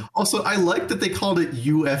 Yeah. Also, I like that they called it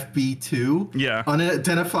UFB2. Yeah.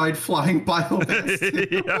 Unidentified flying biomass.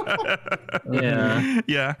 Yeah.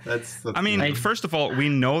 Yeah. That's I mean, first of all, we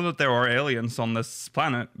know that there are aliens on this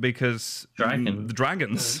planet because the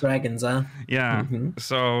dragons. Dragons are. Yeah.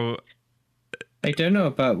 So I don't know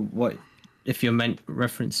about what if you're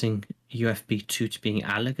referencing UFB2 to being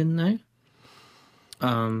Allegan now.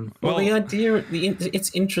 Well, the idea,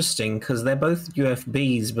 it's interesting because they're both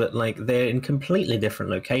UFBs, but like they're in completely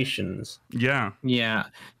different locations. yeah. Yeah,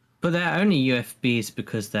 but they're only UFBs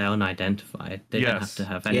because they're unidentified. They don't have Yes. to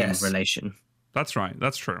have any Yes. relation. That's right.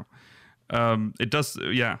 That's true. It does,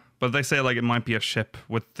 yeah. But they say like it might be a ship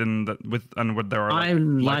within the there are. I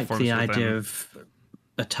life like forms the within. idea of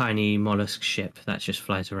a tiny mollusk ship that just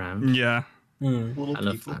flies around. Yeah. little I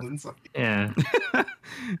love people that. inside Yeah, that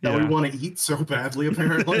we Yeah. want to eat so badly,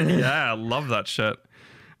 apparently. Yeah, I love that shit.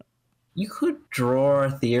 You could draw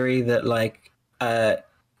a theory that like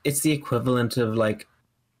it's the equivalent of like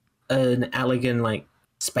an Allegan like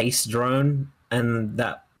space drone, and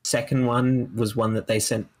that second one was one that they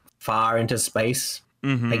sent far into space.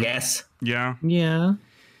 I guess. Yeah. yeah,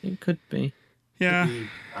 it could be. Yeah.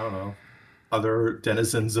 I don't know. Other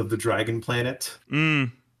denizens of the dragon planet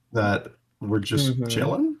that were just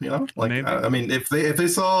chilling, you know? Like, Maybe. I mean, if they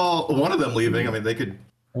saw one of them leaving, I mean, they could.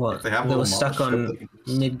 Well, If they have a they were little stuck mollusk on ship, they can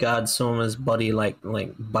just- Midgard Sorma's body like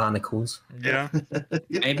barnacles. Yeah.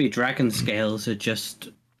 Maybe dragon scales are just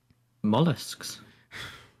mollusks.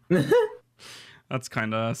 That's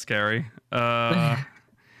kind of scary. Yeah.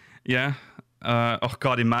 Oh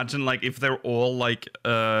god, imagine like if they're all like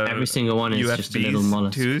Every single one is just a little UFBs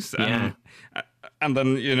mollusk. twos, and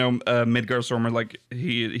then Midgard Stormer like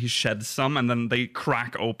he sheds some, and then they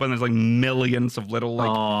crack open. There's like millions of little like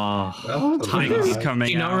Oh, things coming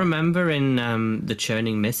do you not out. remember in the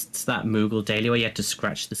Churning Mists that Moogle daily where you had to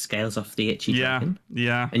scratch the scales off the itchy Yeah, dragon?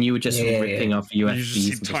 yeah. And you were just Yeah, ripping off UFBs. You just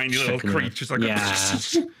see and just tiny little chucking them. creatures like Yeah.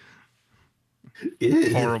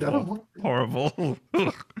 Ew, horrible, horrible.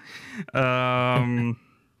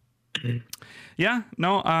 Yeah,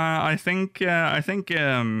 no, I think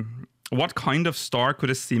what kind of star could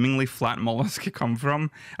a seemingly flat mollusk come from?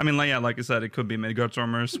 I mean, like I said, it could be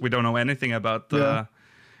Midgardsormers. We don't know anything about the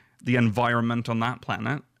environment on that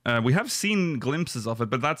planet. We have seen glimpses of it,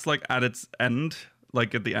 but that's like at its end,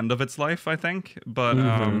 like at the end of its life, I think. But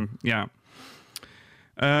yeah.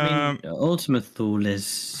 I mean, Ultima Thule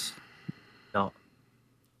is not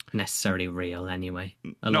necessarily real anyway.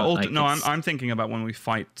 I'm thinking about when we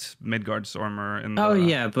fight Midgardsormer in the Oh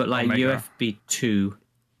yeah, but like Omega. UFB2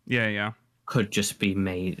 Yeah. could just be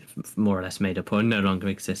made more or less made up or no longer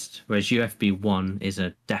exist, whereas UFB1 is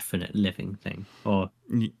a definite living thing or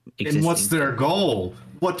existing. And what's their goal?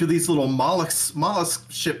 What do these little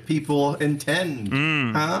mollusk ship people intend?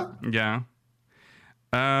 Huh? Yeah.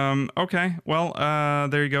 Okay. Well,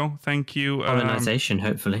 there you go. Thank you. colonization,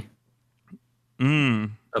 hopefully,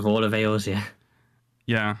 of all of Eorzea.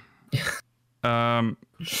 Yeah.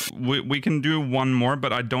 We can do one more,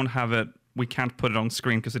 but I don't have it. We can't put it on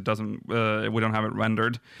screen because it doesn't. We don't have it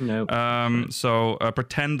rendered. No. So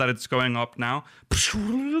pretend that it's going up now.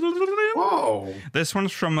 Whoa. This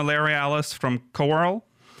one's from Malaria Alice from Coral.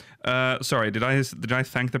 Sorry, did I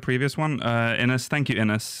thank the previous one? Ines, thank you,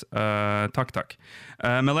 Ines. Tuck.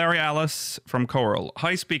 Malaria Alice from Coral.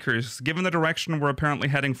 Hi, speakers. Given the direction we're apparently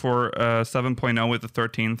heading for 7.0 with the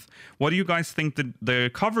 13th, what do you guys think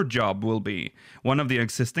the cover job will be? One of the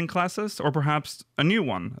existing classes, or perhaps a new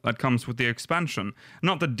one that comes with the expansion?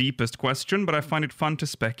 Not the deepest question, but I find it fun to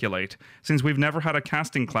speculate. Since we've never had a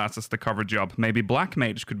casting class as the cover job, maybe Black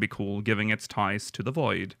Mage could be cool, giving its ties to the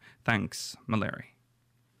Void. Thanks, Malaria.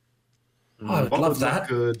 Oh, I would What love would look that.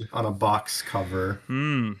 good on a box cover?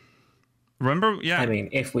 Remember? Yeah. I mean,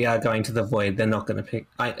 if we are going to the Void, they're not going to pick.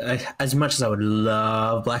 I as much as I would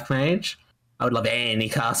love Black Mage, I would love any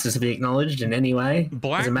casters to be acknowledged in any way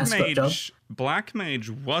as a mascot job. Black Mage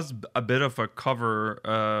was a bit of a cover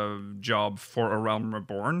job for A Realm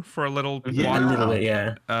Reborn for a little A Yeah. while. little bit,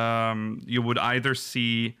 yeah. You would either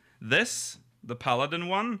see this, the Paladin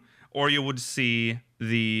one, or you would see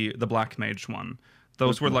the Black Mage one.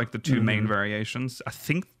 Those were like the two main variations. I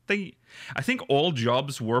think I think all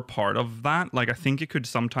jobs were part of that. Like I think you could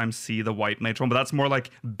sometimes see the white mage one, but that's more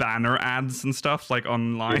like banner ads and stuff like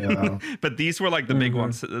online. Yeah. But these were like the big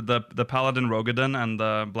ones: the paladin Rogadin and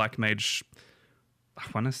the black mage. I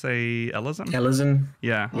want to say Elizon. Elizon.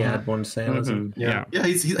 Yeah. Yeah, I'd want to say Elizon. Yeah. Yeah,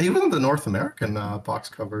 he was on the North American box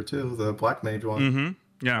cover too, the Black Mage one.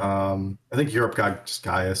 Mm-hmm. Yeah. I think Europe got just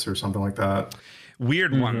Gaius or something like that.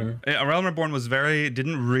 Weird one. A Realm Reborn was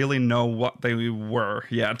didn't really know what they were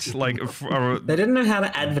yet. Like, They didn't know how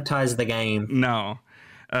to advertise the game. no.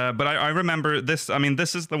 But I remember this. I mean,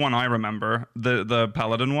 this is the one I remember, the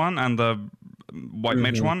Paladin one and the White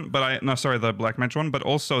Mage one. But the Black Mage one. But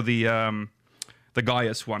also the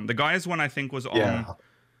Gaius one. The Gaius one I think was on. Yeah.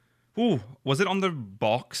 Ooh, was it on the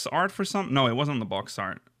box art for some? No, it wasn't on the box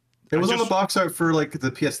art. It was on the box art for like the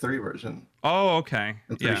PS3 version. Oh, okay.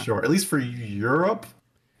 I'm pretty sure, at least for Europe,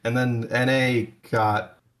 and then NA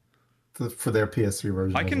got for their PS3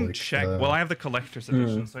 version. I can check. Well, I have the collector's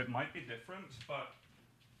edition, so it might be different.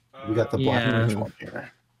 But we got the Black Mage one here.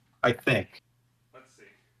 I think. Let's see.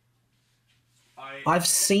 I've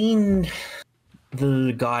seen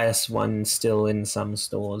the Gaius one still in some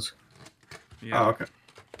stores. Yeah. Oh, okay.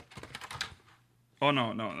 Oh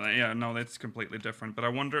no, that's completely different. But I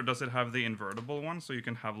wonder, does it have the invertible one, so you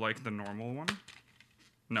can have like the normal one?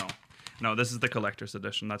 No, this is the collector's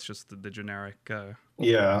edition. That's just the generic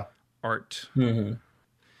art. Mm-hmm.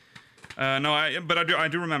 No, I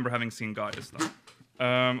do remember having seen Gaius though.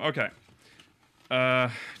 Okay.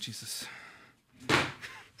 Jesus.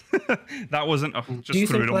 That wasn't. Oh, just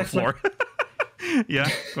threw it on the floor. Yeah.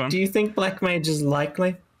 Go on. Do you think Black Mage is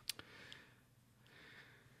likely?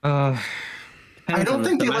 I don't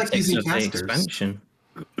think they like using the casters. expansion.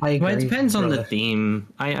 I agree, Well, it depends on the brother. theme.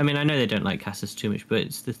 I mean, I know they don't like casters too much, but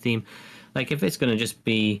it's the theme. Like, if it's going to just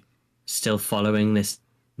be still following this,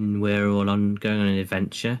 we're all on going on an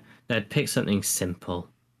adventure, they'd pick something simple.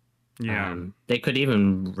 Yeah. They could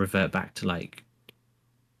even revert back to like,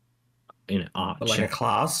 Archer. But like a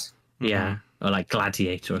class? Yeah, or like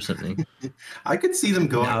Gladiator or something. I could see them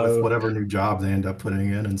going No. with whatever new job they end up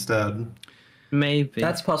putting in instead. Maybe.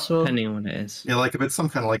 That's possible. Depending on what it is. Yeah, like if it's some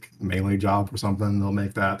kind of like melee job or something, they'll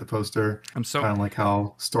make that the poster. I'm so. Kind of like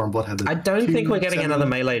how Stormblood had the. I don't think we're getting 2-7. another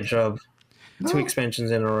melee job. No. 2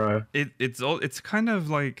 expansions in a row. It's kind of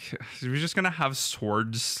like we're just gonna have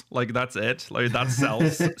swords. Like that's it. Like that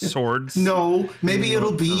sells swords. No, maybe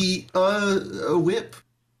it'll be a whip.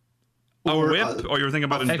 A or whip. Or you're thinking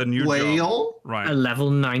about the new job. flail. Right. A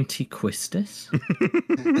level 90 Quistis.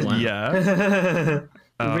 Wow. Yeah.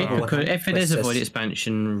 Reaper could, if it is a Quistis. void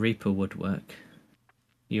expansion, Reaper would work.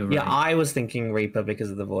 You're right. Yeah, I was thinking Reaper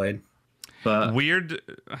because of the void. But Weird,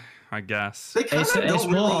 I guess. They kind it's of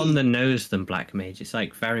don't more really. on the nose than Black Mage. It's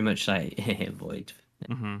like very much like void.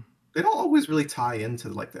 They don't always really tie into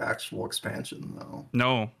like the actual expansion though.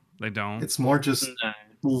 No, they don't. It's more just No.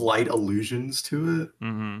 light allusions to it.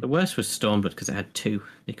 Mm-hmm. The worst was Stormblood because it had 2.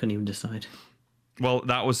 They couldn't even decide. Well,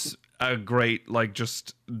 that was a great, like,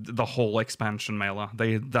 just the whole expansion mailer.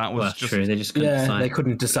 That was Well, just true. They just couldn't Yeah, decide. they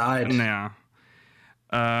couldn't decide. yeah.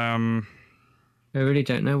 I really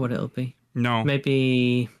don't know what it'll be. No.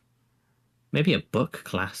 Maybe a book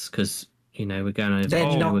class because we're going on.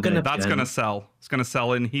 They're not we're gonna- That's gonna sell. It's gonna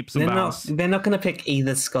sell in heaps and They're bounds. not going to pick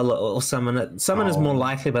either Scholar or Summoner. Summoner's Oh. more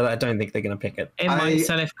likely, but I don't think they're going to pick it. It might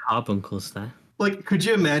sell if Carbuncle's there. Like, could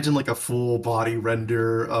you imagine like a full body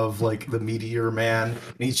render of like the Meteor Man, and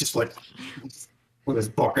he's just like with his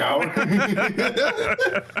book out?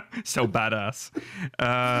 So badass.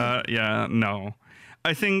 Yeah, no.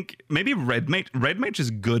 I think maybe Red Mage. Red Mage is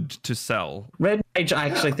good to sell. Red Mage, I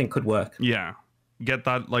actually think could work. Yeah. Get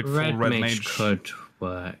that, like, full Red, Red Mage Mage. could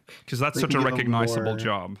work. Because that's They such can a give 'em recognizable more-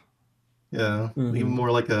 job. Yeah, even more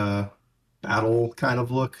like a battle kind of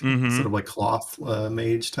look instead of like cloth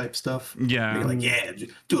mage type stuff. Yeah. You're like, yeah,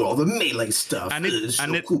 do all the melee stuff. And It's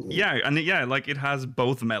so it cool. like it has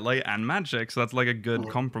both melee and magic, so that's like a good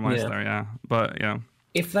compromise Yeah. there, yeah. But yeah.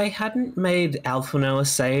 If they hadn't made Alphinaud a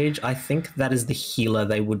Sage, I think that is the healer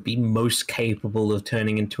they would be most capable of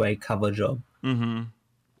turning into a cover job.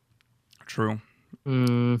 True.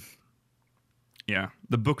 Mm, Yeah.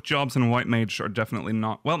 The book jobs in White Mage are definitely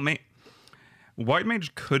not well, White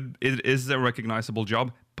Mage it is a recognizable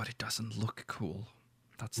job, but it doesn't look cool.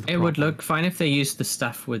 That's the it problem. would look fine if they used the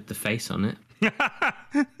staff with the face on it.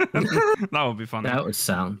 That would be fun. That would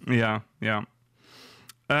sell. Yeah.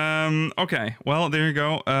 Okay. Well, there you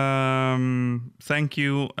go. Thank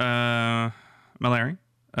you, Mallory,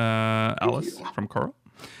 Alice from Coral.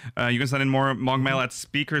 You can send in more Mogmail at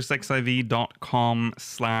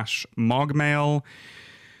speakersxiv.com/Mogmail.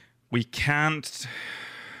 We can't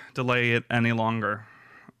delay it any longer.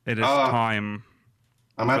 it is time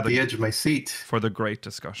I'm at the edge of my seat. for the great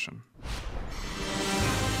discussion.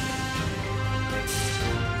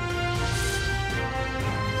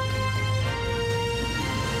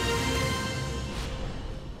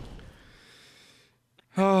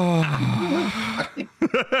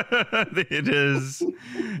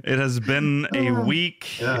 It has been a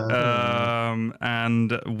week,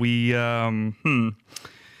 and we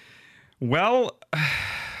well,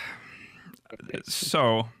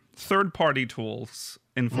 so third-party tools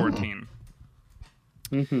in 14.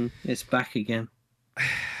 It's back again.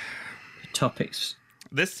 Topics.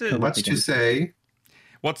 Let's just say,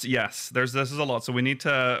 this is a lot, so we need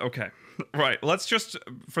to right, let's just,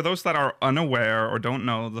 for those that are unaware or don't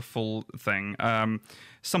know the full thing,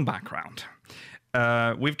 some background.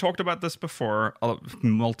 We've talked about this before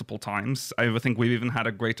multiple times. I think we've even had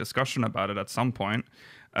a great discussion about it at some point.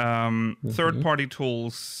 Third-party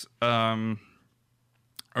tools are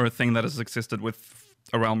a thing that has existed with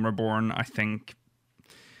A Realm Reborn, I think.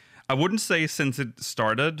 I wouldn't say since it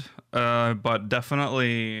started, but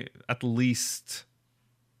definitely at least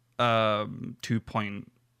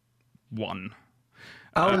 2.1.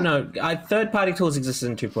 Oh no, third-party tools existed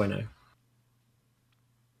in 2.0.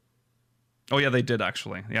 Oh yeah, they did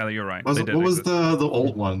actually. Yeah, you're right. What was the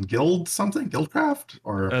old one? Guild something? Guildcraft?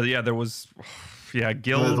 Or yeah, there was. Yeah,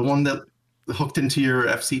 Guild. The one that hooked into your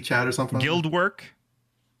FC chat or something. Guildwork.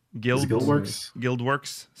 Guildworks.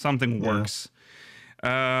 Guildworks. Something works.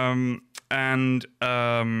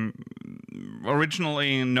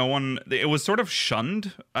 Originally no one, it was sort of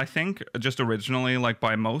shunned, I think, just originally, like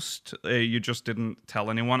by most. You just didn't tell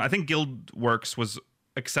anyone. I think Guildworks was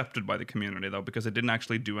accepted by the community though, because it didn't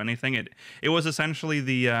actually do anything. It was essentially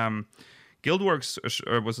the Guildworks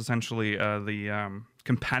was essentially the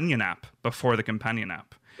companion app before the companion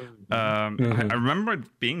app. I remember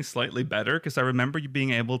it being slightly better because I remember you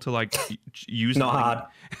being able to like use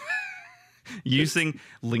using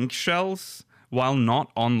link shells while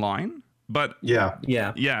not online. But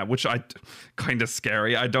yeah, which I kind of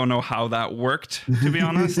scary. I don't know how that worked, to be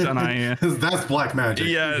honest. And that's black magic.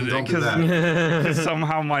 Yeah, because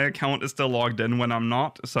somehow my account is still logged in when I'm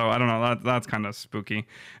not. So I don't know. That's kind of spooky.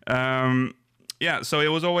 Yeah, so it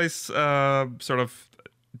was always sort of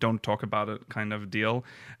don't talk about it kind of deal.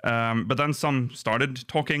 But then some started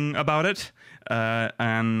talking about it,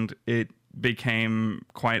 and it became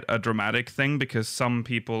quite a dramatic thing because some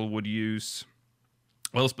people would use.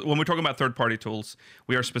 Well, when we're talking about third-party tools,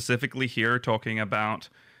 we are specifically here talking about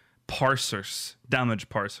parsers, damage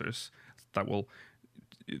parsers, that will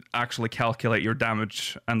actually calculate your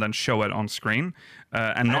damage and then show it on screen.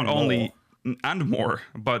 And not only and more,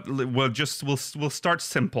 but we'll start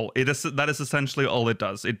simple. That is essentially all it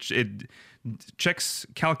does. It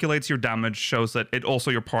calculates your damage, shows that it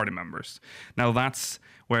also your party members. Now that's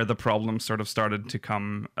where the problem sort of started to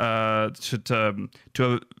come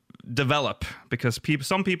to develop, because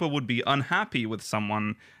some people would be unhappy with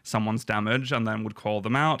someone's damage and then would call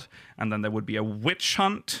them out, and then there would be a witch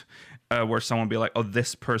hunt where someone would be like, oh,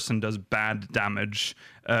 this person does bad damage,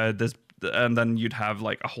 and then you'd have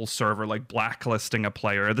like a whole server like blacklisting a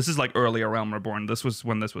player. This is like early Realm Reborn. This was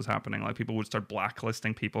when this was happening. Like people would start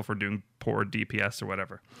blacklisting people for doing poor DPS or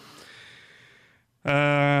whatever.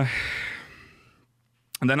 And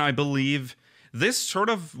then I believe this sort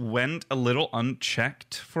of went a little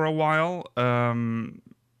unchecked for a while. I'm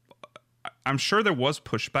sure there was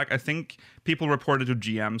pushback. I think people reported to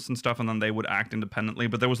GMs and stuff, and then they would act independently.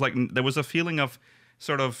 But there was a feeling of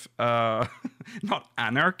sort of not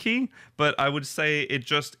anarchy, but I would say it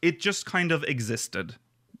just kind of existed,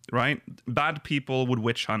 right? Bad people would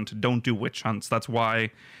witch hunt. Don't do witch hunts. That's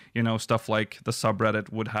why, stuff like the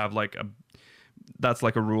subreddit would have like that's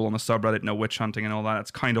like a rule on the subreddit, no witch hunting and all that.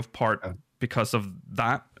 It's kind of part because of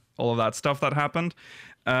that, all of that stuff that happened.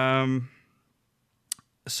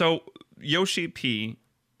 So Yoshi P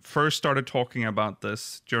first started talking about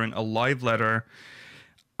this during a live letter.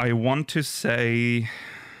 I want to say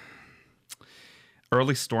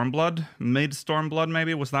early Stormblood, mid Stormblood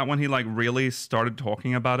maybe. Was that when he like really started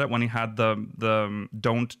talking about it? When he had the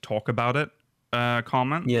don't talk about it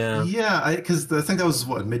comment? Yeah, because I think that was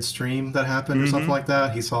midstream that happened or something like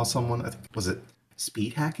that. He saw someone, I think, was it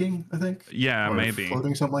speed hacking, I think? Yeah, or maybe.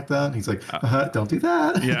 Floating, something like that. And he's like, don't do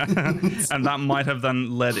that. Yeah. And that might have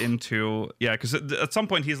then led into, because at some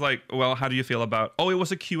point he's like, well, how do you feel about, it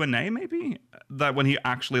was a Q&A maybe? That when he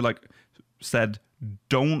actually like said,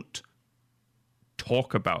 don't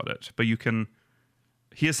talk about it, but you can,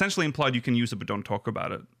 he essentially implied you can use it, but don't talk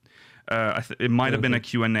about it. It might have been a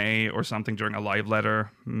Q&A or something during a live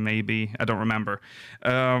letter, maybe. I don't remember.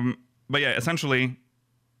 But yeah, essentially,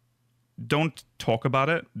 don't talk about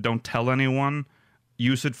it. Don't tell anyone.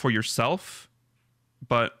 Use it for yourself,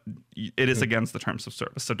 but it is against the terms of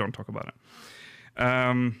service, so don't talk about it.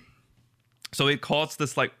 So it caused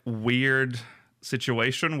this like weird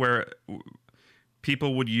situation where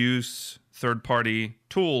people would use third-party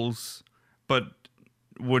tools, but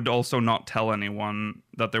would also not tell anyone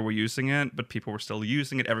that they were using it, but people were still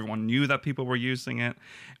using it. Everyone knew that people were using it.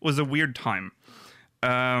 It was a weird time.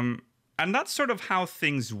 And that's sort of how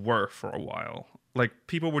things were for a while. Like,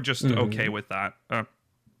 people were just okay with that.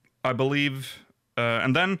 I believe...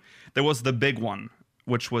 and then there was the big one,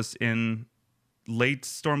 which was in late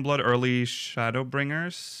Stormblood, early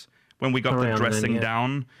Shadowbringers, when we got the dressing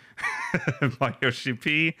down by Yoshi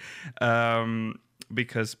P,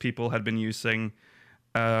 because people had been using...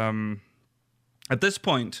 at this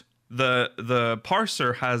point, the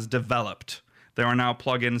parser has developed. There are now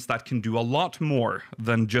plugins that can do a lot more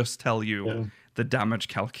than just tell you the damage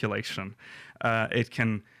calculation. It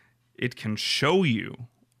can show you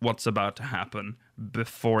what's about to happen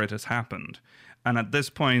before it has happened. And at this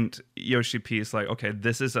point, Yoshi P is like, okay,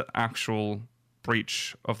 this is an actual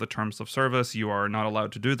breach of the terms of service. You are not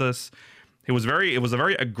allowed to do this. It was a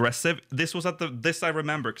very aggressive. This was this I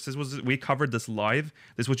remember, because we covered this live.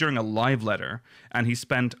 This was during a live letter, and he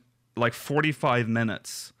spent like 45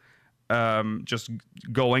 minutes just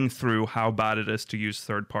going through how bad it is to use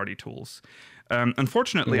third-party tools.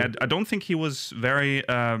 Unfortunately, I don't think he was very...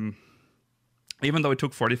 even though it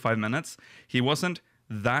took 45 minutes, he wasn't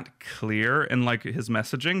that clear in like his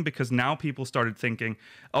messaging, because now people started thinking,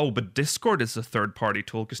 oh, but Discord is a third-party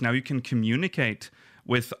tool, because now you can communicate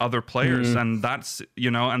with other players, and that's,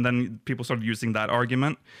 and then people started using that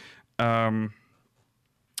argument. But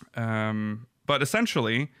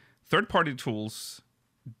essentially, third-party tools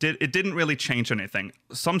didn't really change anything.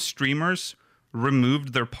 Some streamers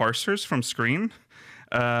removed their parsers from screen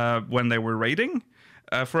when they were raiding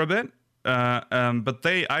for a bit. But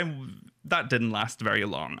that didn't last very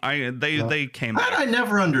long. They came back. I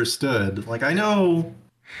never understood. Like, I'm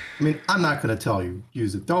not going to tell you,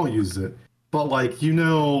 use it, don't use it. But like,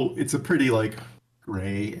 it's a pretty like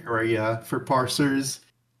gray area for parsers.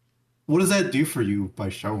 What does that do for you by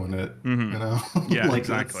showing it? Yeah, like,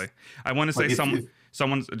 exactly. I want to say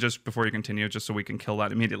someone, just before you continue, just so we can kill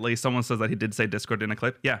that immediately, someone says that he did say Discord in a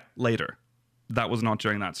clip. Yeah, later. That was not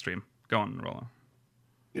during that stream. Go on, Rollo.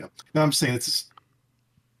 Yeah. No, I'm saying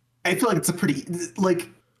I feel like it's a pretty, like,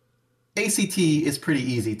 ACT is pretty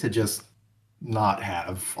easy to just not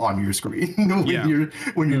have on your screen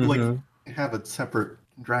when you're like have a separate,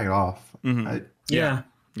 drag it off. Yeah.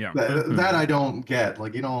 That I don't get.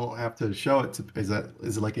 Like, you don't have to show it to. Is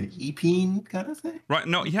it like an EPeen kind of thing? Right.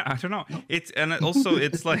 No. Yeah. I don't know. It's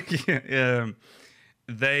it's like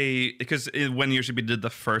because when Yoshi P did the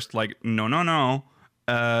first like no.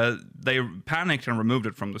 They panicked and removed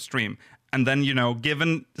it from the stream. And then,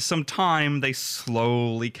 given some time, they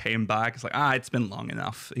slowly came back. It's like, it's been long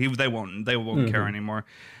enough. They won't care anymore.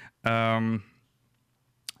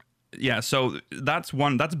 So that's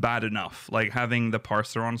bad enough, like having the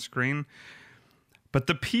parser on screen. But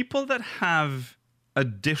the people that have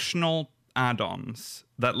additional add-ons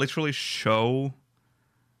that literally show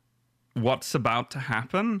what's about to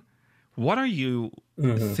happen, what are you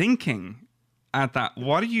thinking? At that,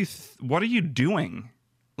 what are you doing?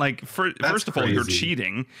 Like, first of all, you're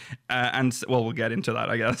cheating, and we'll get into that,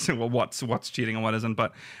 I guess. Well, what's cheating and what isn't?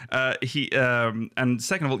 But and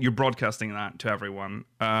second of all, you're broadcasting that to everyone.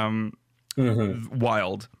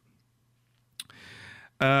 Wild.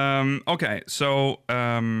 Okay, so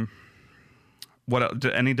what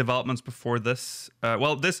any developments before this?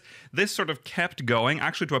 Well, this sort of kept going,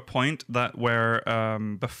 actually, to a point that where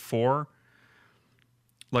before,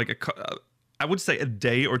 like I would say a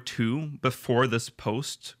day or two before this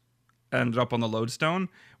post ended up on the Lodestone,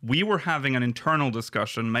 we were having an internal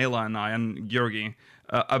discussion, Mela and I and Georgi,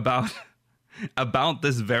 about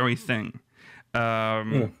this very thing.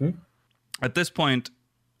 At this point,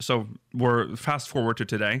 so we're fast forward to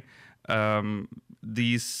today.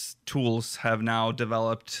 These tools have now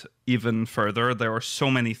developed even further. There are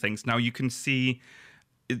so many things. Now you can see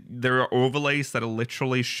there are overlays that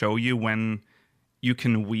literally show you when you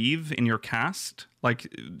can weave in your cast, like,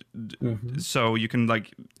 so you can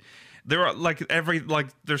like, there are like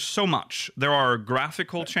there's so much. There are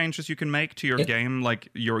graphical changes you can make to your game, like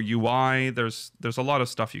your UI. There's a lot of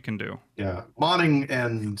stuff you can do. Yeah, modding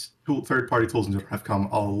and third-party tools have come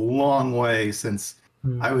a long way since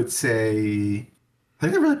I would say, I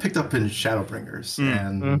think they really picked up in Shadowbringers,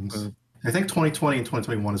 and I think 2020 and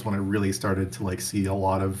 2021 is when I really started to like see a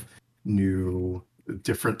lot of new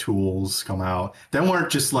different tools come out that weren't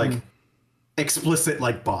just like explicit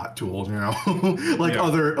like bot tools, you know, like Yeah.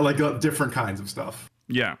 other like different kinds of stuff.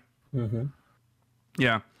 Yeah. Mm-hmm.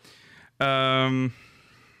 Yeah.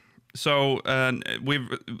 So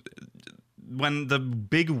when the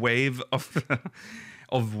big wave of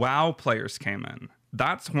of WoW players came in,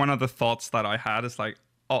 that's one of the thoughts that I had is like,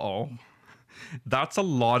 uh-oh, that's a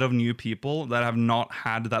lot of new people that have not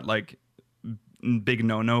had that like big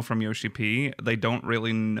no-no from Yoshi P. They don't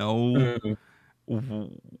really know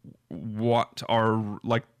what are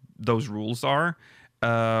like those rules are.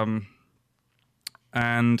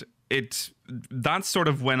 And that's sort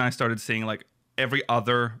of when I started seeing like every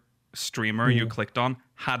other streamer you clicked on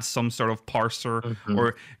had some sort of parser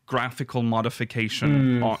or graphical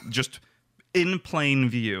modification just in plain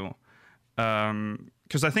view.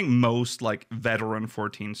 Because I think most like veteran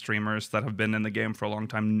 14 streamers that have been in the game for a long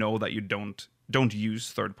time know that you don't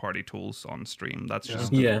use third-party tools on stream. That's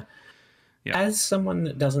just Yeah. Yeah. As someone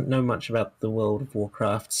that doesn't know much about the World of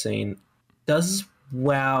Warcraft scene, does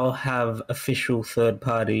WoW have official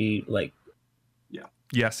third-party like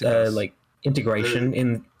yes, it does. like integration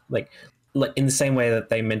in like in the same way that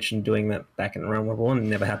they mentioned doing that back in Realm Reborn and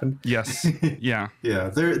never happened? Yes, yeah. Yeah,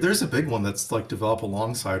 there's a big one that's like developed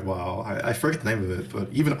alongside WoW. I forget the name of it, but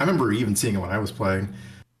I remember even seeing it when I was playing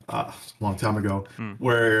a long time ago,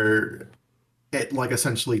 where it like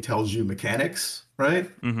essentially tells you mechanics, right?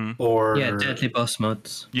 Or deadly boss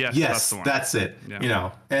mods. Yes, yes, that's the one. that's it. Yeah. You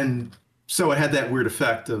know, and so it had that weird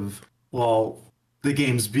effect of, well, the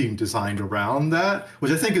game's being designed around that,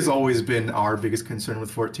 which I think has always been our biggest concern with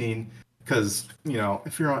 14. Because, you know,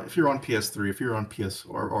 if you're on PS3, if you're on PS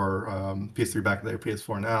or PS3 back there,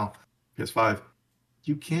 PS4 now, PS5,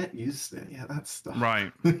 you can't use any of that stuff.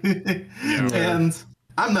 Right. And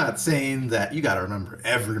I'm not saying that you got to remember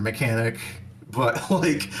every mechanic, but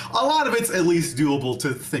like a lot of it's at least doable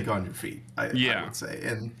to think on your feet. I would say,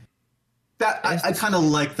 and that I kind of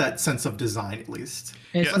like that sense of design at least.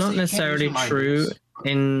 It's Yeah. not So you can't necessarily use true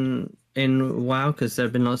reminders. in WoW, because there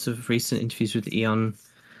have been lots of recent interviews with Eon,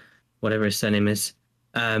 whatever his surname is,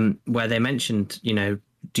 where they mentioned, you know,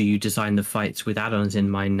 do you design the fights with add-ons in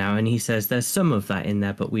mind now? And he says there's some of that in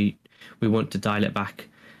there, but we want to dial it back.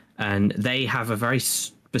 And they have a very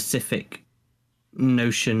specific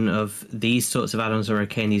notion of these sorts of add-ons are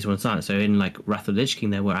okay and these ones aren't. So in like Wrath of the Lich King,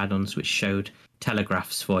 there were add-ons which showed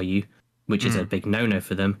telegraphs for you, which is a big no-no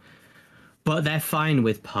for them. But they're fine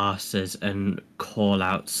with parsers and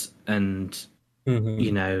call-outs and,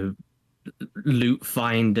 you know, loot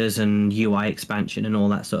finders and UI expansion and all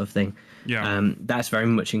that sort of thing. Yeah. That's very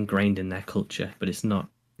much ingrained in their culture, but it's not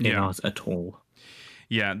in ours at all.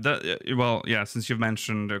 Yeah, since you've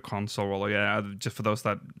mentioned a console roller, just for those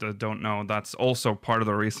that don't know, that's also part of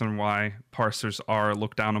the reason why parsers are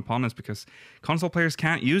looked down upon, is because console players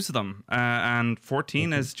can't use them. And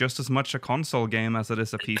 14 is just as much a console game as it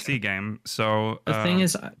is a PC game. So The thing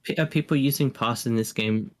is, are people using parse in this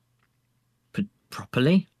game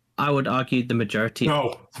properly? I would argue the majority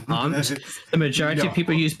No. aren't. The majority No. of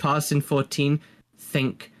people use parse in 14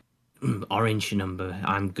 think, orange number,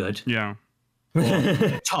 I'm good. yeah.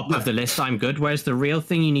 Top of the list, I'm good. Whereas the real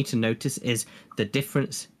thing you need to notice is the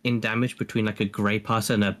difference in damage between like a grey pass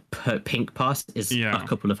and a pink pass is a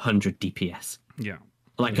couple of 100 DPS. Yeah.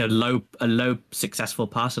 Like a low successful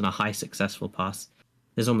pass and a high successful pass,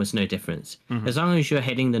 there's almost no difference. As long as you're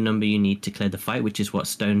hitting the number you need to clear the fight, which is what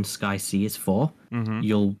Stone Sky Sea is for,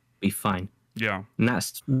 you'll be fine. Yeah. And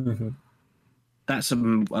that's a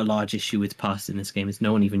large issue with pass in this game, is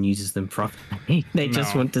no one even uses them properly. They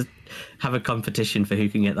just want to have a competition for who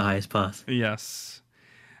can get the highest pass. Yes.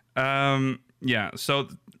 So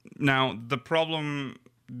now the problem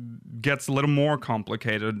gets a little more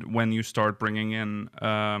complicated when you start bringing in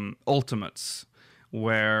ultimates,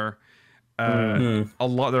 where there are a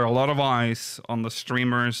lot of eyes on the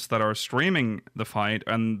streamers that are streaming the fight,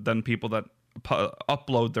 and then people that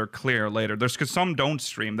upload their clear later. There's because some don't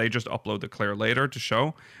stream; they just upload the clear later to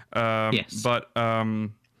show. Yes. But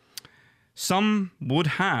some would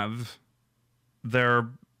have their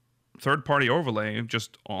third-party overlay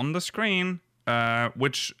just on the screen,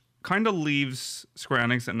 which kind of leaves Square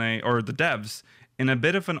Enix or the devs in a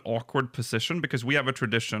bit of an awkward position, because we have a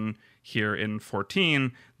tradition here in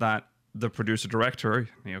 14 that the producer-director,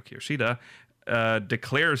 Naoki Yoshida,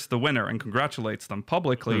 declares the winner and congratulates them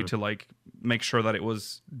publicly to like make sure that it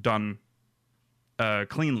was done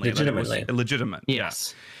cleanly, Legitimately. that it was legitimate.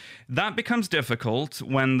 Yes. That becomes difficult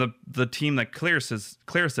when the team that clears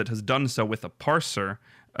it has done so with a parser,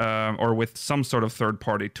 or with some sort of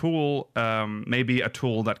third-party tool, maybe a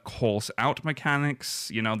tool that calls out mechanics.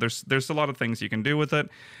 You know, there's a lot of things you can do with it,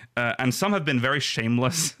 and some have been very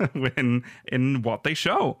shameless in what they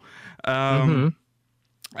show, and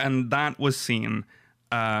that was seen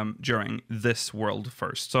during this world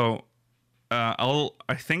first. So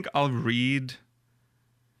I think I'll read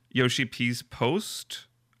Yoshi P's post,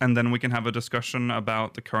 and then we can have a discussion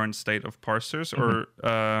about the current state of parsers, or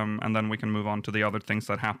and then we can move on to the other things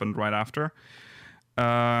that happened right after.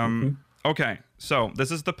 Okay, so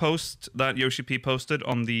this is the post that Yoshi P posted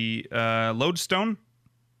on the Lodestone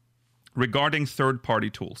regarding third-party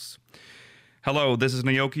tools. Hello, this is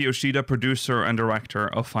Naoki Yoshida, producer and director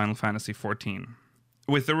of Final Fantasy XIV.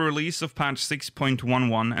 With the release of patch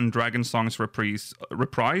 6.11 and Dragon Song's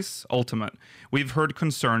Reprise Ultimate, we've heard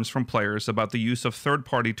concerns from players about the use of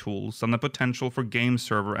third-party tools and the potential for game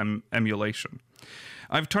server emulation.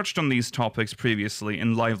 I've touched on these topics previously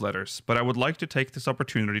in live letters, but I would like to take this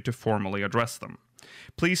opportunity to formally address them.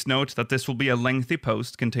 Please note that this will be a lengthy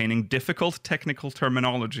post containing difficult technical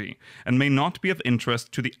terminology and may not be of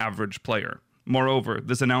interest to the average player. Moreover,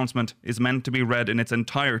 this announcement is meant to be read in its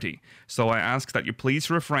entirety, so I ask that you please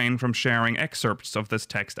refrain from sharing excerpts of this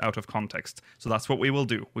text out of context. So that's what we will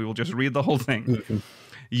do. We will just read the whole thing.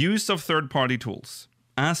 Use of third-party tools.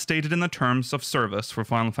 As stated in the terms of service for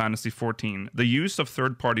Final Fantasy XIV, the use of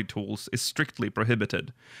third-party tools is strictly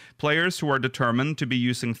prohibited. Players who are determined to be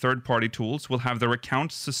using third-party tools will have their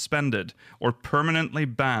accounts suspended or permanently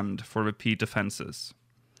banned for repeat offenses.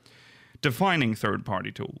 Defining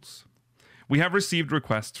third-party tools. We have received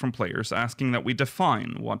requests from players asking that we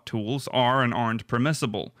define what tools are and aren't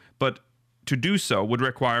permissible, but to do so would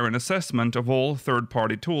require an assessment of all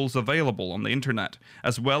third-party tools available on the internet,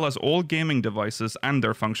 as well as all gaming devices and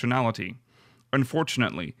their functionality.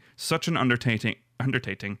 Unfortunately, such an undertaking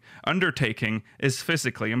is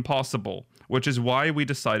physically impossible, which is why we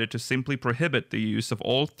decided to simply prohibit the use of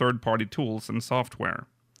all third-party tools and software.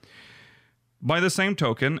 By the same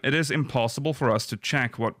token, it is impossible for us to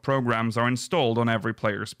check what programs are installed on every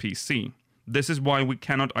player's PC. This is why we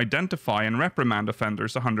cannot identify and reprimand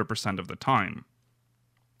offenders 100% of the time.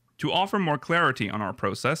 To offer more clarity on our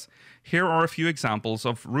process, here are a few examples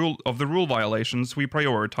of the rule violations we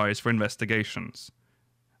prioritize for investigations.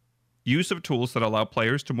 Use of tools that allow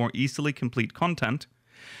players to more easily complete content,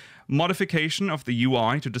 modification of the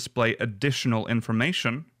UI to display additional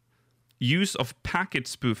information, use of packet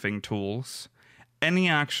spoofing tools, any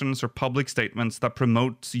actions or public statements that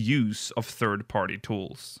promotes use of third-party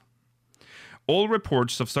tools. All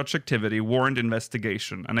reports of such activity warrant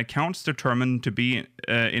investigation, and accounts determined to be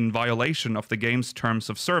in violation of the game's terms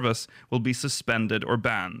of service will be suspended or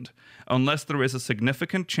banned, unless there is a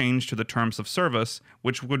significant change to the terms of service,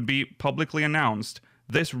 which would be publicly announced.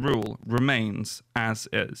 This rule remains as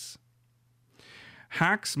is.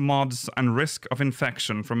 Hacks, mods, and risk of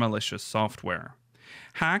infection from malicious software.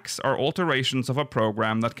 Hacks are alterations of a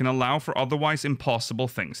program that can allow for otherwise impossible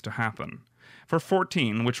things to happen. For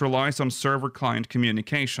 14, which relies on server-client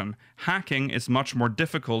communication, hacking is much more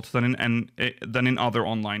difficult than in other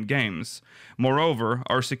online games. Moreover,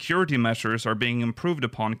 our security measures are being improved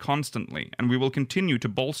upon constantly, and we will continue to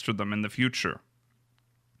bolster them in the future.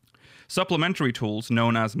 Supplementary tools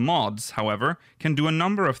known as mods, however, can do a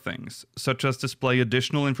number of things, such as display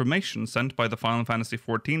additional information sent by the Final Fantasy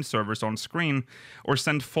XIV servers on screen, or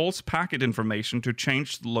send false packet information to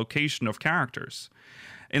change the location of characters.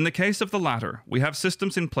 In the case of the latter, we have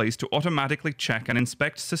systems in place to automatically check and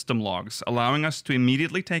inspect system logs, allowing us to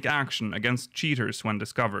immediately take action against cheaters when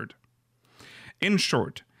discovered. In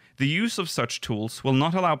short, the use of such tools will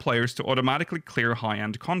not allow players to automatically clear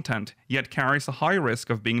high-end content, yet carries a high risk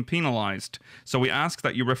of being penalized, so we ask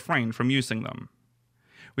that you refrain from using them.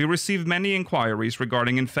 We receive many inquiries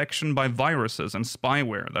regarding infection by viruses and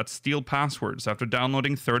spyware that steal passwords after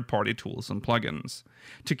downloading third-party tools and plugins.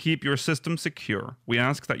 To keep your system secure, we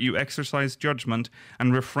ask that you exercise judgment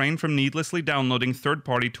and refrain from needlessly downloading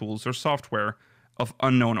third-party tools or software of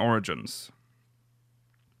unknown origins.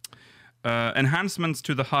 Enhancements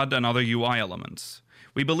to the HUD and other UI elements.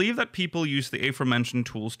 We believe that people use the aforementioned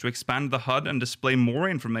tools to expand the HUD and display more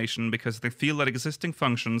information because they feel that existing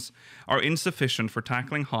functions are insufficient for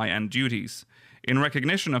tackling high-end duties. In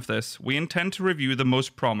recognition of this, we intend to review the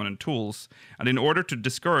most prominent tools, and in order to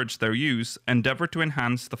discourage their use, endeavor to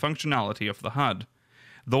enhance the functionality of the HUD.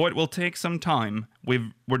 Though it will take some time,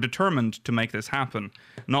 we're determined to make this happen,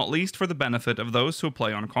 not least for the benefit of those who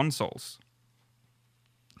play on consoles.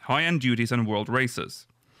 High-end duties and world races.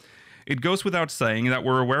 It goes without saying that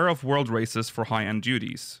we're aware of world races for high-end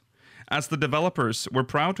duties. As the developers, we're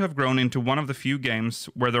proud to have grown into one of the few games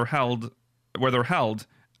where they're held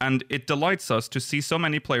and it delights us to see so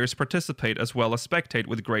many players participate as well as spectate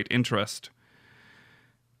with great interest.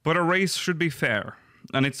 But a race should be fair,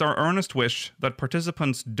 and it's our earnest wish that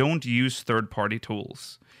participants don't use third-party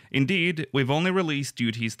tools. Indeed, we've only released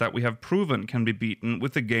duties that we have proven can be beaten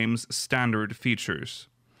with the game's standard features.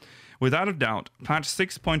 Without a doubt, patch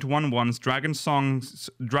 6.11's Dragon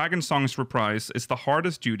Songs Reprise is the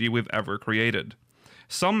hardest duty we've ever created.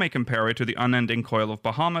 Some may compare it to the unending coil of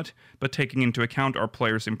Bahamut, but taking into account our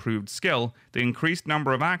players' improved skill, the increased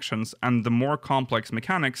number of actions, and the more complex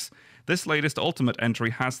mechanics, this latest Ultimate entry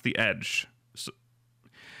has the edge.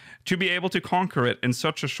 To be able to conquer it in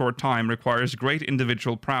such a short time requires great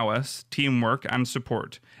individual prowess, teamwork, and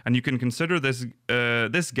support, and you can consider this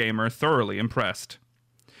gamer thoroughly impressed.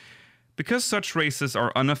 Because such races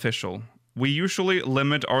are unofficial, we usually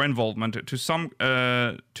limit our involvement to some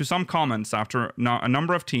comments after a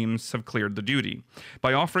number of teams have cleared the duty.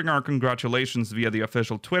 By offering our congratulations via the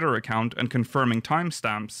official Twitter account and confirming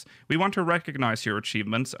timestamps, we want to recognize your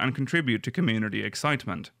achievements and contribute to community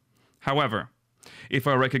excitement. However, if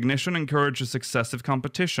our recognition encourages excessive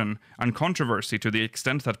competition and controversy to the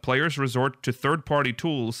extent that players resort to third-party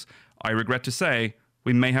tools, I regret to say,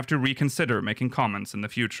 we may have to reconsider making comments in the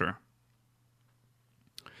future.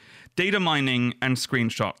 Data mining and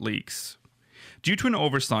screenshot leaks. Due to an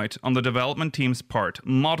oversight on the development team's part,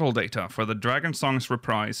 model data for the Dragon Songs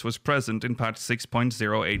Reprise was present in patch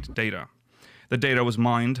 6.08 data. The data was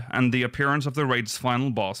mined, and the appearance of the raid's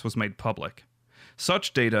final boss was made public.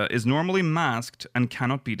 Such data is normally masked and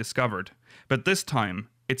cannot be discovered, but this time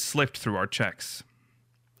it slipped through our checks.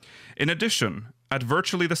 In addition, at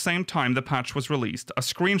virtually the same time the patch was released, a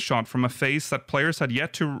screenshot from a phase that players had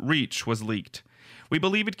yet to reach was leaked. We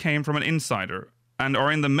believe it came from an insider, and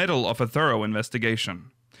are in the middle of a thorough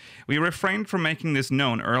investigation. We refrained from making this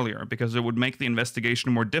known earlier because it would make the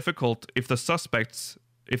investigation more difficult if the suspect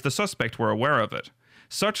were aware of it.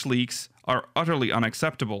 Such leaks are utterly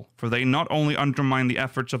unacceptable, for they not only undermine the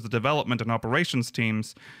efforts of the development and operations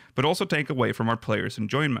teams, but also take away from our players'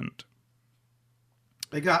 enjoyment.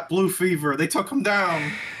 They got blue fever. They took him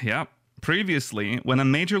down. Yeah. Previously, when a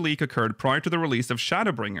major leak occurred prior to the release of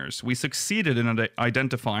Shadowbringers, we succeeded in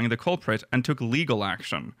identifying the culprit and took legal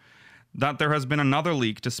action. That there has been another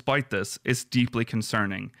leak despite this is deeply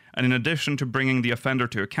concerning, and in addition to bringing the offender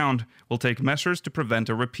to account, will take measures to prevent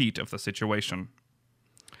a repeat of the situation.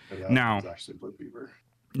 Now,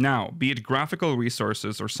 be it graphical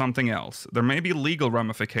resources or something else, there may be legal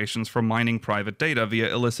ramifications for mining private data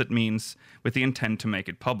via illicit means with the intent to make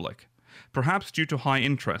it public. Perhaps due to high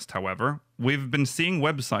interest, however, we've been seeing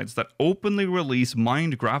websites that openly release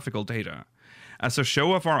mined graphical data. As a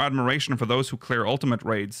show of our admiration for those who clear ultimate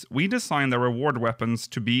raids, we designed their reward weapons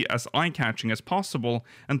to be as eye-catching as possible,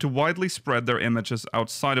 and to widely spread their images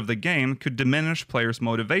outside of the game could diminish players'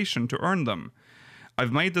 motivation to earn them.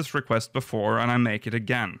 I've made this request before, and I make it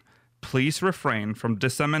again. Please refrain from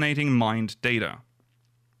disseminating mined data.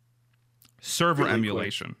 Server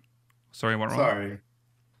emulation. Sorry, what wrong? Sorry.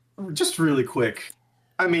 Just really quick.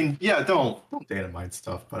 I mean, yeah, don't data mine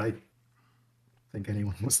stuff, but I think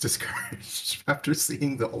anyone was discouraged after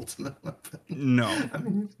seeing the ultimate weapon. No. I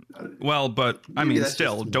mean, well, but I mean,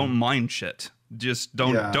 still, don't mine shit. Just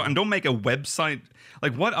don't make a website.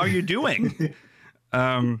 Like, what are you doing?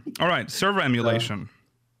 All right, server emulation.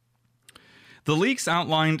 The leaks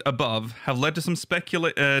outlined above have led to some some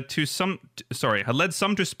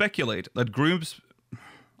to speculate that groups.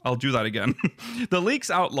 I'll do that again. The leaks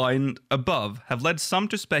outlined above have led some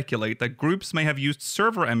to speculate that groups may have used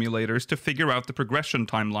server emulators to figure out the progression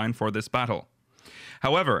timeline for this battle.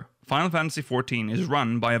 However, Final Fantasy XIV is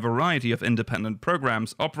run by a variety of independent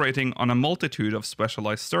programs operating on a multitude of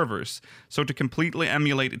specialized servers, so to completely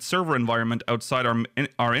emulate its server environment outside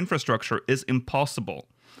our infrastructure is impossible.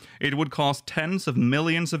 It would cost tens of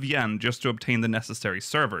millions of yen just to obtain the necessary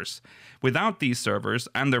servers. Without these servers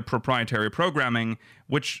and their proprietary programming,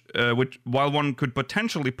 which while one could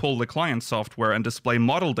potentially pull the client software and display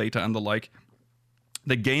model data and the like,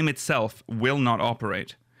 the game itself will not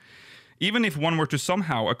operate. Even if one were to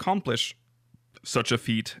somehow accomplish such a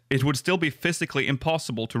feat, it would still be physically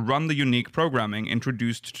impossible to run the unique programming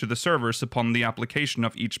introduced to the servers upon the application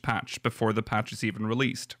of each patch before the patch is even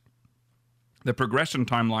released. The progression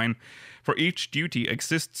timeline for each duty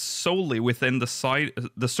exists solely within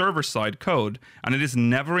the server-side code, and it is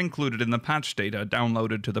never included in the patch data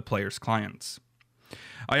downloaded to the player's clients.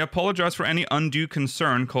 I apologize for any undue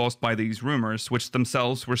concern caused by these rumors, which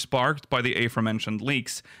themselves were sparked by the aforementioned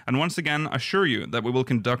leaks, and once again assure you that we will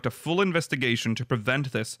conduct a full investigation to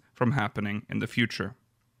prevent this from happening in the future.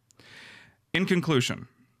 In conclusion,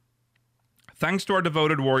 Thanks to our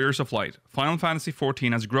devoted Warriors of Light, Final Fantasy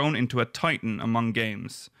XIV has grown into a titan among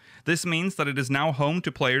games. This means that it is now home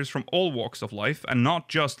to players from all walks of life, and not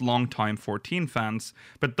just long-time 14 fans,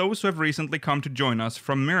 but those who have recently come to join us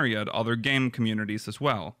from myriad other game communities as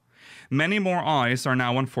well. Many more eyes are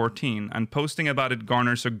now on 14, and posting about it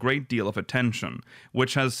garners a great deal of attention,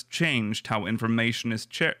 which has changed how information is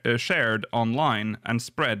shared online and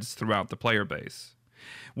spreads throughout the player base.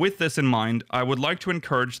 With this in mind, I would like to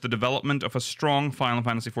encourage the development of a strong Final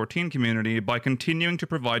Fantasy XIV community by continuing to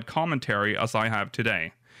provide commentary as I have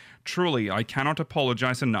today. Truly, I cannot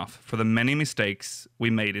apologize enough for the many mistakes we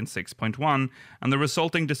made in 6.1 and the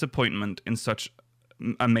resulting disappointment in such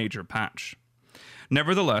a major patch.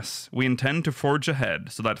 Nevertheless, we intend to forge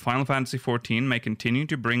ahead so that Final Fantasy XIV may continue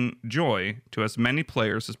to bring joy to as many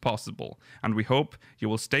players as possible, and we hope you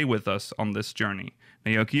will stay with us on this journey.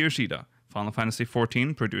 Naoki Yoshida, Final Fantasy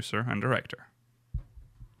XIV producer and director.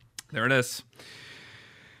 There it is.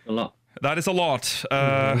 A lot. That is a lot.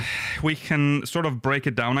 We can sort of break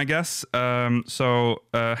it down, I guess. Okay,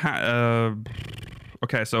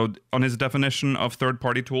 so on his definition of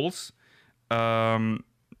third-party tools, tools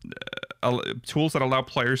that allow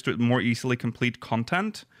players to more easily complete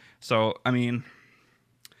content. So, I mean...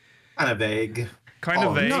 Kind of vague. Kind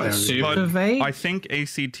of vague, not super but vague. I think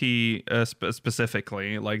ACT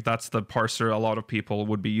specifically, like that's the parser a lot of people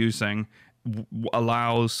would be using,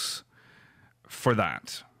 allows for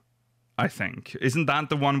that. I think isn't that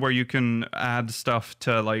the one where you can add stuff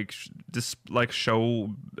to like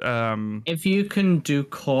show? If you can do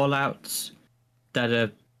callouts that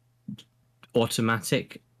are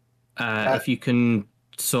automatic, if you can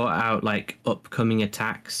sort out like upcoming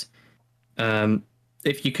attacks,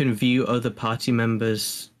 if you can view other party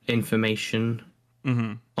members' information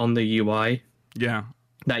on the UI, yeah,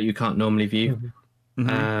 that you can't normally view,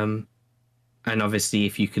 and obviously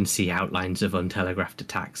if you can see outlines of untelegraphed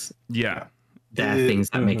attacks, yeah, there are things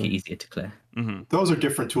that make it easier to clear. Those are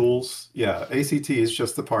different tools. Yeah, ACT is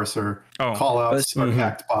just the parser. Callouts are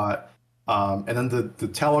Cactbot, and then the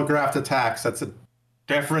telegraphed attacks. That's a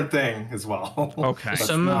different thing as well. Okay,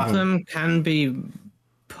 some of them can be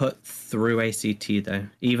put through ACT though.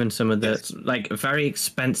 Even some of the like very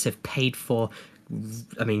expensive, paid for.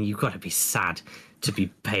 I mean, you've got to be sad to be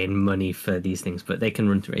paying money for these things, but they can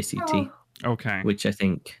run through ACT. Okay, Which I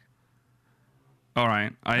think. All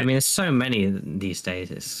right. I mean, there's so many these days.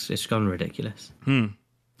 It's gone ridiculous.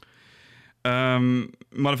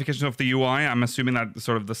 Modification of the UI. I'm assuming that's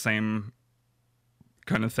sort of the same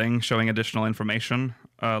kind of thing, showing additional information.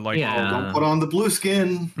 Don't put on the blue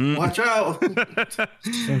skin. Watch out.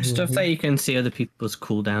 Stuff that you can see other people's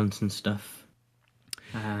cooldowns and stuff.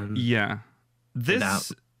 Yeah.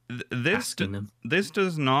 This asking them. this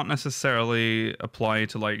does not necessarily apply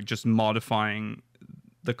to like just modifying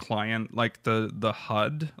the client, like the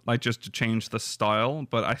HUD, like just to change the style,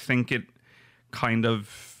 but I think it kind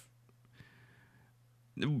of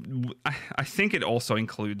I think it also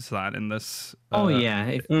includes that in this.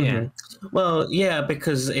 Yeah. Well, yeah,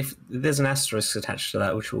 because if there's an asterisk attached to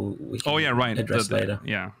that, which we can address later.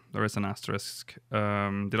 Yeah, there is an asterisk.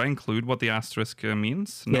 Did I include what the asterisk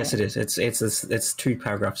means? No? Yes, it is. It's 2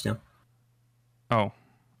 paragraphs now. Oh,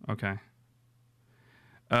 okay.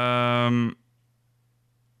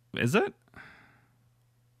 Is it?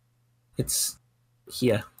 It's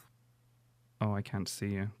here. Oh, I can't see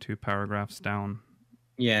you. 2 paragraphs down.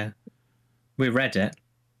 Yeah, we read it.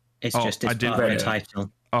 It's just it's part of the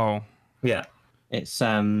title. Oh, yeah. It's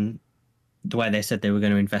the way they said they were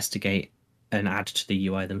going to investigate and add to the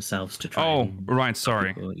UI themselves to try. Oh, right.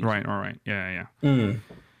 Sorry. Right. All right. Yeah.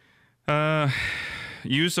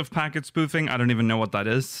 Use of packet spoofing. I don't even know what that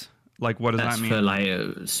is. Like, what does that mean? For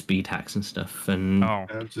like speed hacks and stuff, and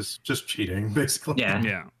just cheating, basically.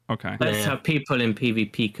 Yeah. Okay. That's how people in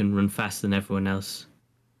PvP can run faster than everyone else,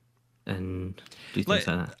 and do things like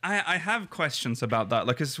that. I have questions about that.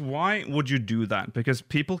 Like, why would you do that? Because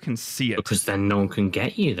people can see it. Because then no one can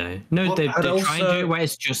get you, though. No, they try and do it where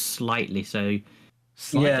it's just slightly, so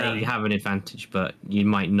they have an advantage, but you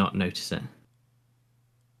might not notice it.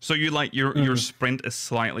 So you like your sprint is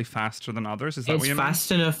slightly faster than others? Is that what you mean? It's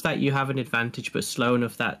fast enough that you have an advantage, but slow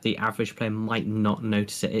enough that the average player might not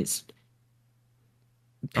notice it. It's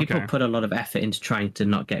people put a lot of effort into trying to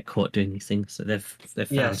not get caught doing these things, so they've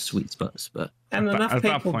found sweet spots. But enough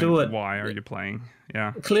people do it. Why are you playing?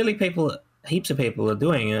 Yeah. Clearly, heaps of people are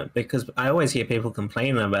doing it because I always hear people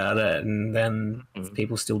complain about it, and then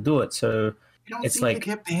people still do it. So it's like they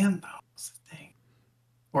get banned though.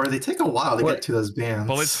 Or they take a while to get to those bans.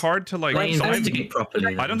 Well, it's hard to like investigate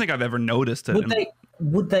properly. I don't think I've ever noticed it.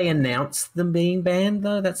 would they announce them being banned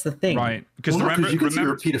though? That's the thing. Right. Because Well, no, 'cause remember, you can see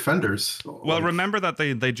repeat offenders. well, remember that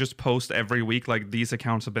they just post every week, like, these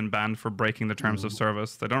accounts have been banned for breaking the terms of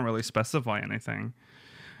service. They don't really specify anything.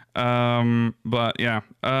 But yeah.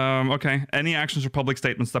 Okay. Any actions or public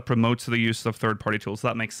statements that promotes the use of third-party tools?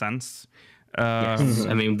 That makes sense. Yes.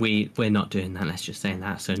 I mean, we're not doing that. Let's just say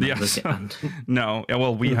that. So none of us Yes. get banned. No. Yeah,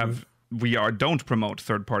 well, we don't promote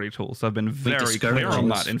third-party tools. I've been very clear on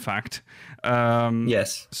that, in fact.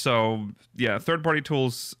 Yes. So yeah, third-party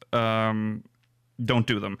tools, don't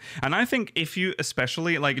do them. And I think if you,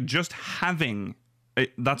 especially, like, just having,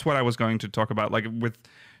 that's what I was going to talk about, like,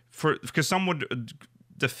 because some would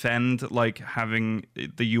defend, like, having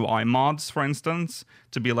the UI mods, for instance,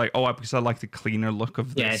 to be like, oh, because I like the cleaner look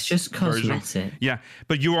of this. Yeah, it's just version. cosmetic. Yeah,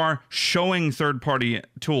 but you are showing third-party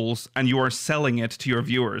tools and you are selling it to your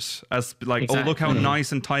viewers as like, oh, look how Exactly.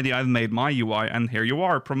 nice and tidy I've made my UI, and here you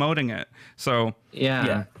are promoting it. So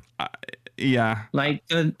Yeah. yeah, Like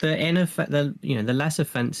the less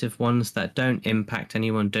offensive ones that don't impact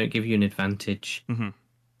anyone, don't give you an advantage. Mm-hmm.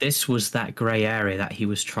 This was that grey area that he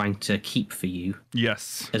was trying to keep for you,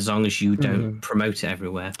 yes, as long as you don't promote it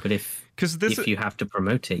everywhere. But if you have to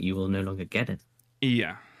promote it, you will no longer get it.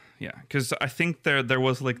 yeah, because I think there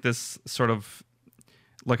was like this sort of,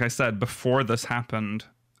 like I said before this happened,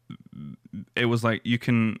 it was like, you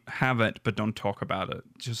can have it but don't talk about it,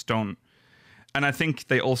 just don't. And I think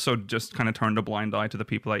they also just kind of turned a blind eye to the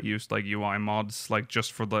people that used like UI mods, like,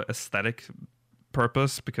 just for the aesthetic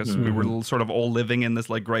purpose, because we were sort of all living in this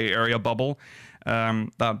like gray area bubble.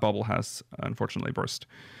 That bubble has unfortunately burst.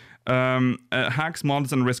 Hacks,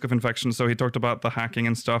 mods, and risk of infection. So he talked about the hacking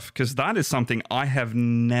and stuff, because that is something I have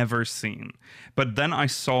never seen. But then I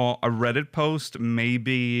saw a Reddit post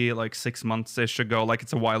maybe like 6 months-ish ago, like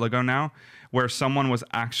it's a while ago now, where someone was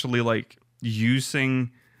actually like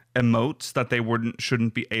using emotes that they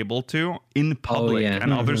shouldn't be able to in public,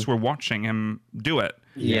 and others were watching him do it.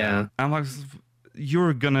 Yeah. I'm like,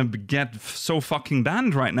 you're gonna get so fucking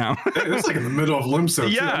banned right now. It was like in the middle of Limso.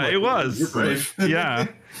 too. Yeah, I'm like, it was. You're brave. Yeah.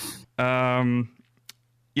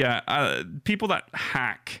 People that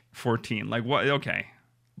hack 14, like, what? Okay,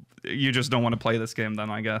 you just don't want to play this game then,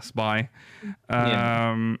 I guess. Bye.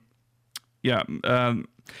 It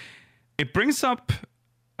brings up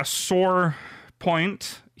a sore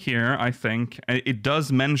point here, I think. It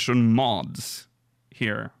does mention mods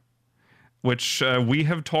here, which we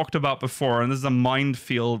have talked about before, and this is a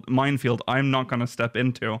minefield I'm not going to step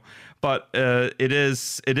into, but it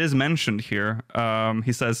is mentioned here.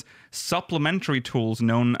 He says supplementary tools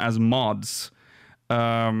known as mods.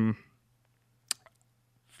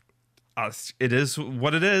 It is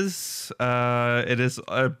what it is. It is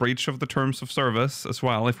a breach of the terms of service as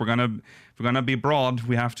well. If we're gonna be broad,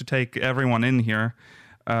 we have to take everyone in here.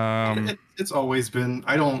 It's always been.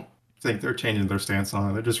 I don't think they're changing their stance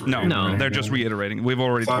on it. They're just they're just reiterating. We've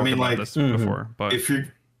already talked about this before. But if you're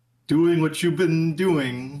doing what you've been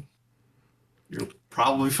doing, you're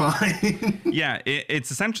probably fine. Yeah,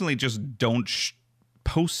 it's essentially just don't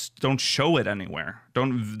show it anywhere.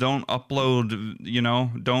 Don't upload.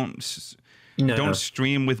 Don't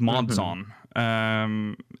stream with mods on.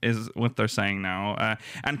 Is what they're saying now.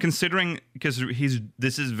 And considering, because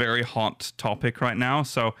this is very hot topic right now,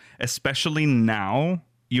 so especially now,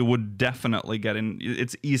 you would definitely get in.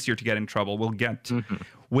 It's easier to get in trouble. We'll get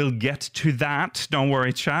to that. Don't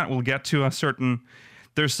worry, chat. We'll get to a certain.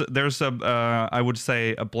 There's a I would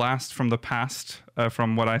say a blast from the past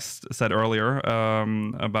from what I said earlier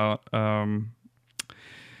about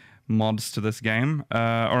mods to this game.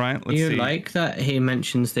 All right, let's see. Like that he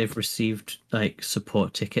mentions they've received like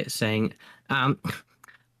support tickets saying,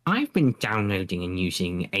 I've been downloading and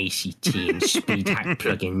using ACT and SpeedHack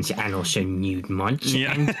plugins and also nude mods,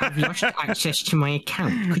 and I've lost access to my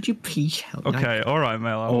account. Could you please help? Okay, all right,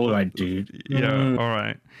 Mel. All right, dude. Yeah, all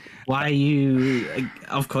right. Why are you?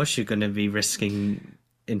 Of course, you're going to be risking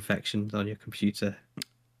infections on your computer.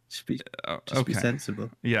 Just be sensible.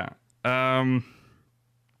 Yeah.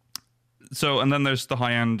 So, and then there's the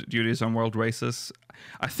high-end duties on world races.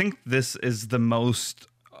 I think this is the most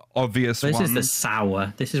obvious one. This is the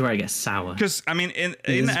sour. This is where it gets sour. Because, I mean, in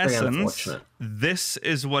essence, this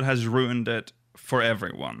is what has ruined it for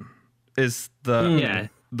everyone. Is the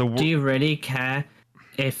Do you really care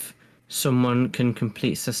if someone can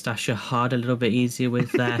complete Sastasha hard a little bit easier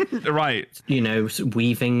with their right,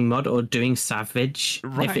 weaving mod or doing Savage?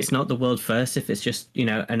 Right. If it's not the world first, if it's just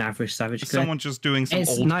an average Savage, someone just doing some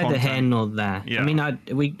it's old neither content. here nor there. Yeah. I mean,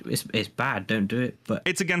 it's bad. Don't do it. But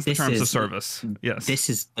it's against the terms of service. Yes, this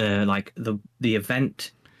is the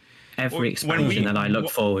event every expansion that I look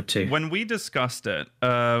forward to. When we discussed it,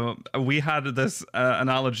 we had this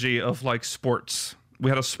analogy of like sports. We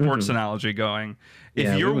had a sports analogy going.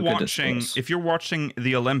 If you're watching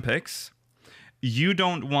the Olympics, you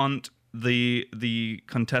don't want the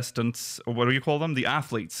contestants, or what do you call them? The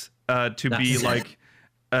athletes, to be like,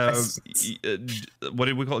 what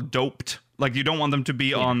did we call it? Doped. Like you don't want them to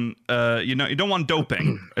be on, you don't want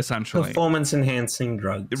doping essentially. Performance enhancing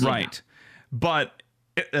drugs. Right. But,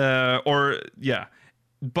 but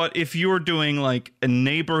if you're doing like a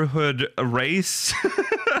neighborhood race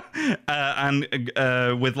and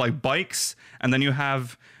with like bikes, and then you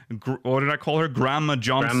have, what did I call her? Grandma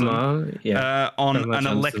Johnson on Grandma an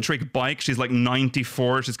electric bike. She's like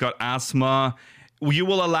 94. She's got asthma. You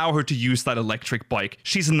will allow her to use that electric bike.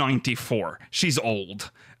 She's 94. She's old.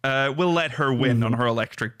 We'll let her win on her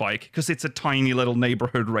electric bike because it's a tiny little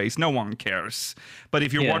neighborhood race. No one cares. But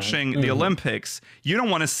if you're watching the Olympics, you don't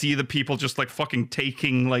want to see the people just like fucking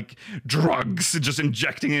taking like drugs, just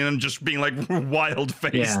injecting it and just being like wild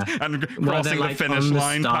faced and crossing the finish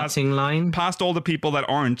line, past all the people that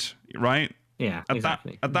aren't, right? Yeah,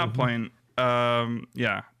 exactly. At that point, and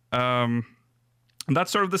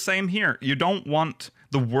that's sort of the same here. You don't want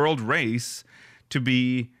the world race to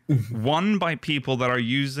be won by people that are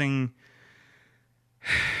using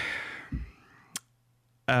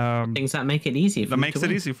things that make it easy. That makes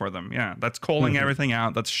it easy for them. Yeah, that's calling everything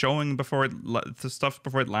out. That's showing before the stuff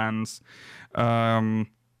before it lands. So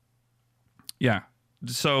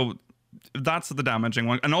that's the damaging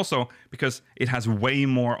one, and also because it has way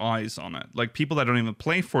more eyes on it. Like people that don't even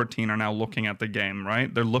play 14 are now looking at the game.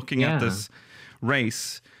 Right? They're looking at this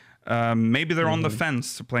race. Maybe they're on the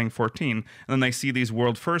fence playing 14, and then they see these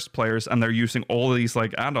world first players and they're using all these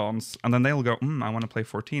like add-ons, and then they'll go, I want to play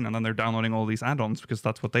 14, and then they're downloading all these add-ons because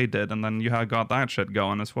that's what they did, and then you have got that shit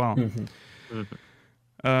going as well.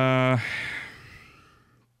 So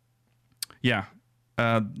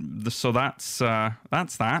that's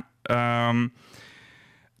that.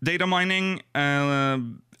 Data mining,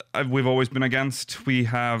 we've always been against. We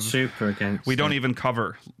have super against. We don't even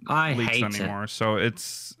cover leaks anymore. So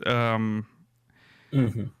it's we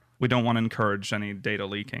don't want to encourage any data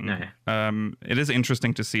leaking. No. It is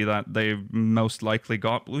interesting to see that they've most likely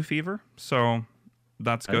got blue fever. So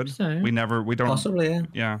that's good. So. We don't possibly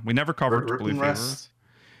we never covered blue fever.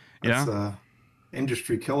 That's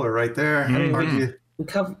industry killer right there.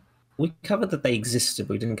 We covered that they existed.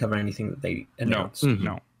 We didn't cover anything that they announced.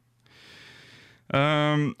 No.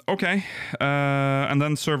 Okay. And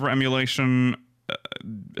then server emulation,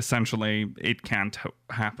 essentially, it can't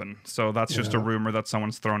happen. So that's just a rumor that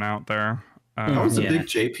someone's thrown out there. That was a big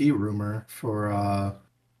JP rumor for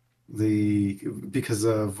because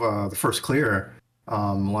of the first clear.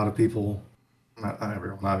 A lot of people, not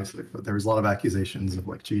everyone obviously, but there was a lot of accusations of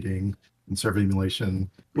like cheating and server emulation,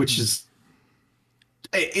 which is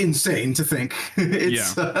insane to think.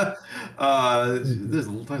 It's there's a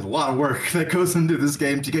lot of work that goes into this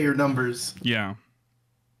game to get your numbers. Yeah.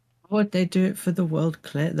 How would they do it for the world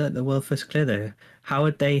clear, the world first clear though? How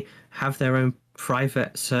would they have their own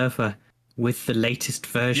private server with the latest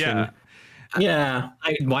version? Why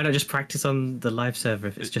not just practice on the live server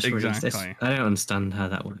if it's just released? I don't understand how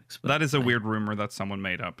that works. That is a weird rumor that someone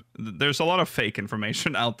made up. There's a lot of fake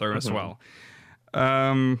information out there as well.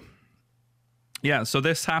 So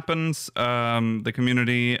this happens. The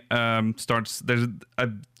community starts. There's a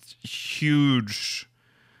huge.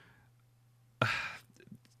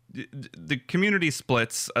 The community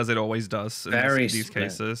splits as it always does in these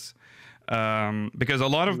cases, because a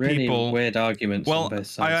lot of really people weird arguments. Well, on both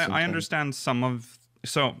sides I understand some of.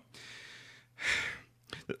 So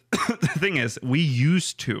the thing is, we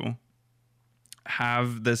used to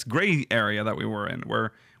have this gray area that we were in,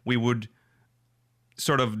 where we would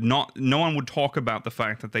sort of no one would talk about the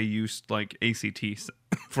fact that they used like ACT,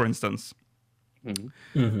 for instance.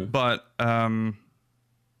 But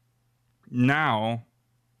now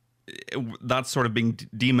that's sort of being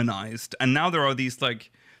demonized, and now there are these like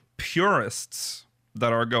purists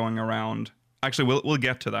that are going around. Actually, we'll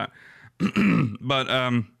get to that. But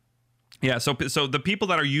so the people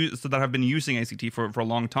that have been using ACT for a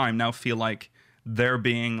long time now feel like they're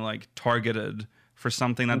being like targeted for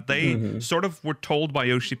something that they sort of were told by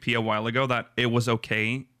Yoshi P a while ago that it was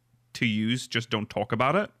okay to use, just don't talk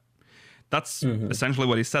about it. That's essentially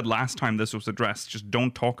what he said last time this was addressed, just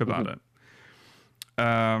don't talk about it.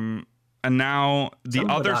 And now the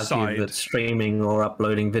other side, that streaming or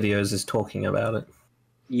uploading videos is talking about it.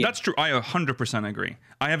 That's true. I 100% agree.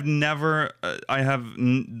 I have never,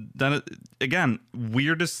 done it. Again,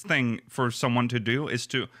 weirdest thing for someone to do is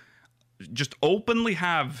to just openly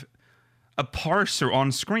have a parser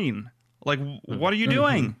on screen. Like, what are you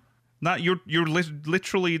doing? That you're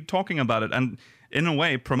literally talking about it and in a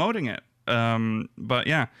way promoting it. But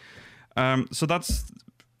yeah, but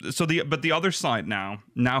the other side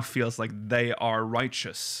now feels like they are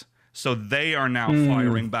righteous. So they are now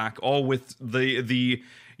firing back, all with the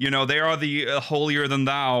they are the holier than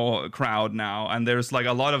thou crowd now, and there's like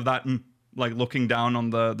a lot of that like looking down on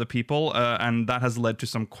the people, and that has led to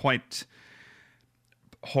some quite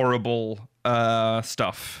horrible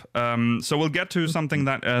stuff. So we'll get to something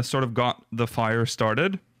that sort of got the fire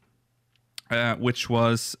started, which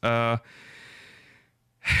was the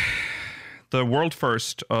world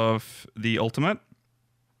first of the Ultimate.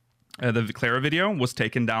 The Clara video was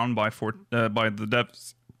taken down by the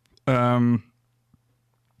devs.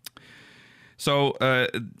 So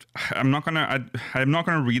I'm not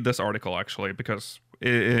gonna read this article actually, because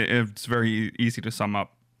it's very easy to sum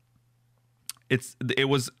up. It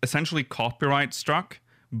was essentially copyright struck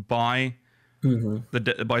by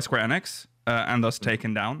by Square Enix and thus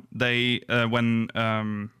taken down. They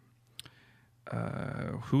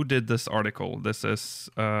who did this article? This is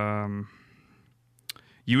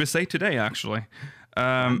USA Today actually.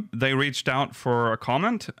 They reached out for a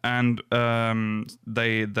comment, and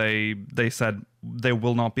they said they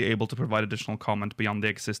will not be able to provide additional comment beyond the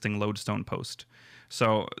existing Lodestone post.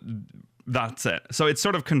 So that's it. So it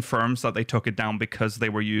sort of confirms that they took it down because they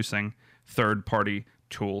were using third-party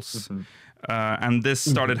tools. And this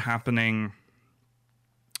started happening.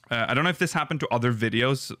 I don't know if this happened to other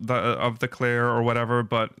videos of the Claire or whatever,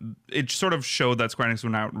 but it sort of showed that Square Enix were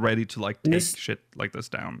now ready to like take shit like this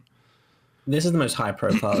down. This is the most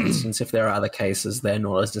high-profile instance. If there are other cases, they're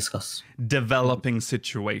not as discussed. Developing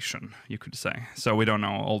situation, you could say. So we don't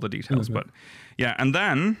know all the details, but yeah. And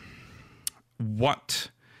then what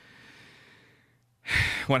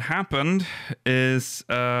happened is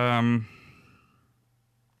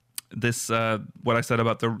this what I said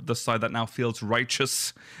about the side that now feels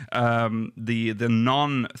righteous, the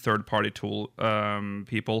non third-party tool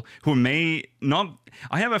people who may not.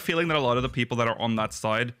 I have a feeling that a lot of the people that are on that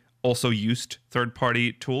side also used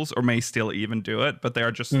third-party tools, or may still even do it, but they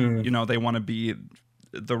are just they want to be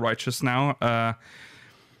the righteous now.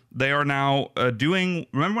 They are now doing.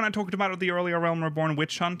 Remember when I talked about the earlier Realm Reborn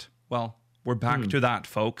witch hunt? Well, we're back to that,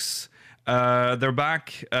 folks. They're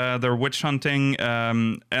back. They're witch hunting.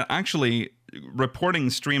 Actually,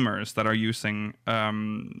 reporting streamers that are using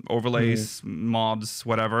overlays, mods,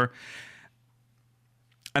 whatever,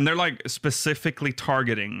 and they're like specifically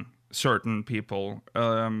targeting certain people.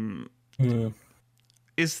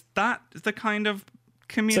 Is that the kind of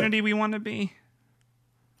community we want to be?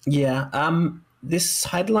 Yeah. This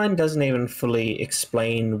headline doesn't even fully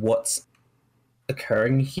explain what's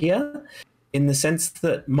occurring here, in the sense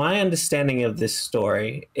that my understanding of this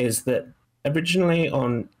story is that originally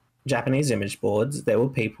on Japanese image boards, there were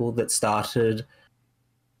people that started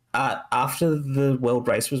after the world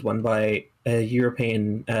race was won by a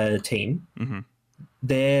European team.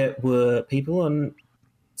 There were people on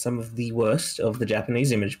some of the worst of the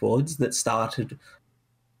Japanese image boards that started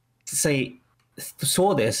to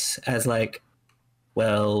saw this as like,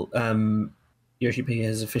 well, Yoshi P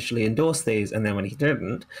has officially endorsed these, and then when he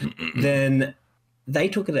didn't, then they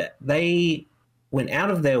took it. They went out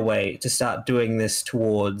of their way to start doing this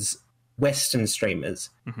towards Western streamers,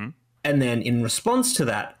 and then in response to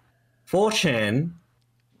that, 4chan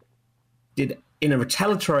did, in a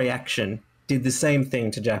retaliatory action, did the same thing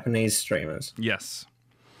to Japanese streamers. Yes.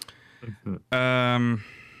 Love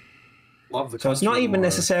the So it's not even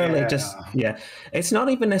necessarily it's not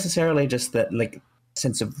even necessarily just that like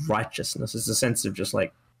sense of righteousness. It's a sense of just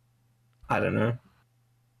like, I don't know,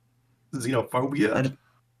 xenophobia,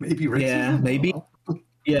 maybe racism. Yeah, maybe.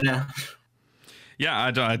 Yeah. Yeah,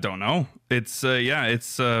 I don't know. It's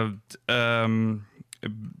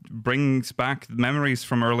it brings back memories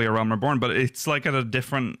from earlier Realm Reborn, but it's like at a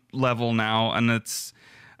different level now, and it's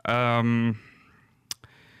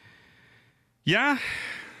yeah,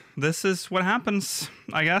 this is what happens,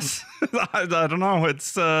 I guess. I don't know.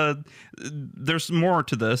 It's there's more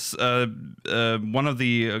to this. One of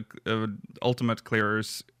the ultimate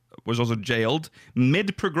clearers was also jailed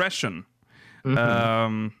mid-progression.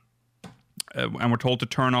 And we're told to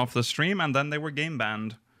turn off the stream, and then they were game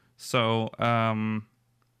banned. So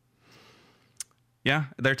yeah,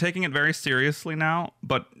 they're taking it very seriously now.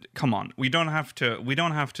 But come on, we don't have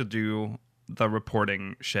to do the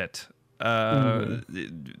reporting shit. I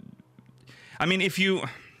mean, if you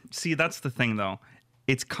see, that's the thing though.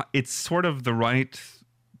 It's sort of the right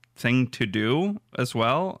thing to do as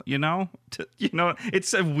well,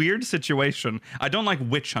 it's a weird situation. I don't like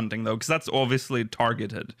witch hunting though, because that's obviously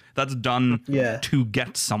targeted. That's done to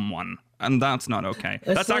get someone, and that's not okay.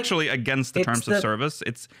 That's like, actually against the terms of service.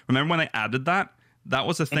 Remember when they added that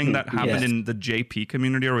was a thing that happened in the JP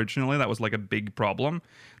community originally. That was like a big problem.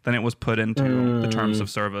 Then it was put into the terms of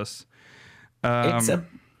service. It's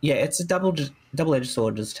a double-edged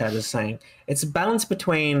sword, as Tad is saying. It's a balance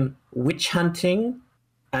between witch hunting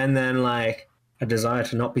and then like a desire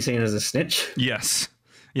to not be seen as a snitch. Yes.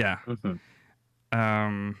 Yeah.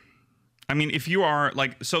 I mean, if you are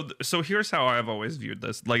like, so here's how I've always viewed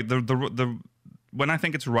this. Like the when I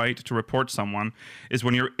think it's right to report someone is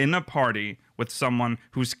when you're in a party with someone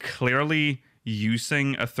who's clearly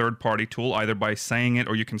using a third-party tool, either by saying it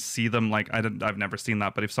or you can see them. Like I've never seen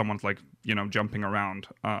that, but if someone's like jumping around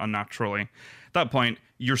unnaturally, at that point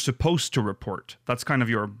you're supposed to report. That's kind of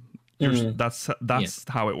that's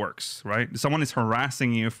how it works, right? If someone is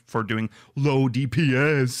harassing you for doing low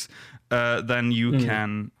DPS, then you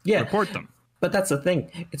can report them. But that's the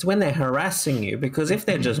thing. It's when they're harassing you, because if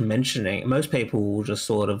they're just mentioning, most people will just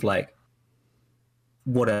sort of like,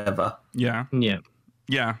 whatever. Yeah.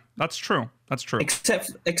 Yeah, that's true. That's true.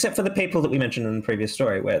 Except for the people that we mentioned in the previous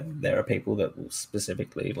story, where there are people that will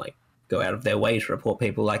specifically like go out of their way to report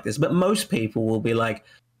people like this. But most people will be like,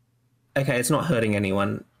 okay, it's not hurting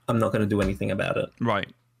anyone. I'm not going to do anything about it. Right.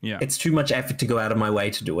 Yeah. It's too much effort to go out of my way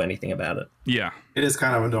to do anything about it. Yeah. It is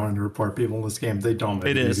kind of annoying to report people in this game. They don't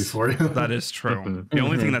make it easy for you. That is true. The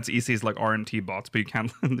only thing that's easy is like RNT bots, but you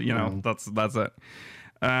can't, that's it.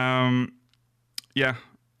 Yeah.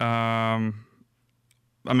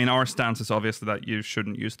 I mean, our stance is obviously that you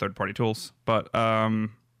shouldn't use third-party tools, but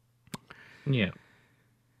yeah,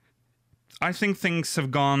 I think things have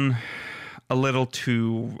gone a little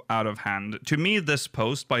too out of hand. To me, this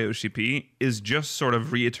post by OCP is just sort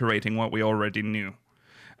of reiterating what we already knew.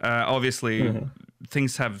 Obviously,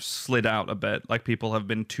 things have slid out a bit. Like, people have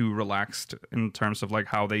been too relaxed in terms of like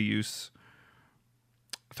how they use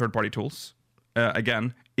third-party tools.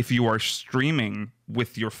 Again, if you are streaming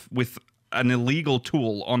with an illegal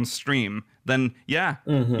tool on stream, then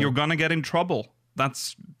you're gonna get in trouble.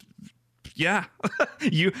 That's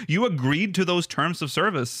you agreed to those terms of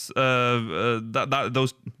service,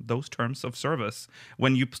 those terms of service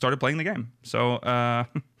when you started playing the game. So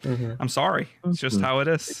I'm sorry, it's just how it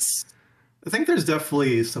is. I think there's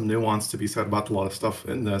definitely some nuance to be said about a lot of stuff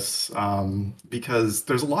in this, because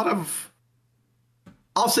there's a lot of,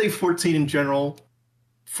 I'll say 14 in general,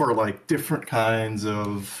 for like different kinds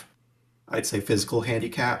of, I'd say, physical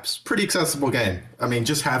handicaps. Pretty accessible game. I mean,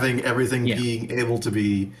 just having everything being able to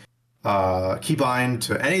be keybind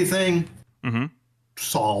to anything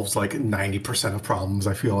solves like 90% of problems,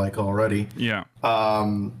 I feel like, already. Yeah.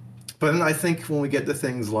 But then I think when we get to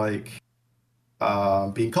things like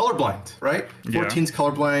being colorblind, right? 14's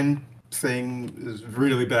colorblind thing is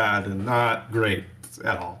really bad and not great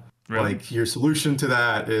at all. Really? Like, your solution to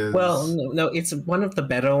that is... Well, no, it's one of the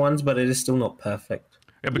better ones, but it is still not perfect.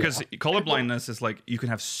 Yeah, because colorblindness is like, you can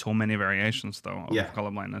have so many variations though of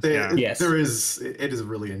colorblindness. Yes. It is a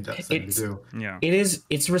really in-depth thing to do. Yeah.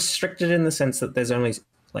 It's restricted in the sense that there's only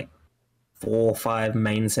like 4 or 5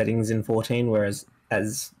 main settings in 14, whereas,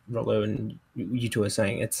 as Rollo and you two are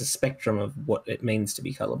saying, it's a spectrum of what it means to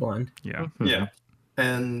be colorblind. Yeah. Yeah.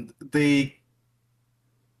 And they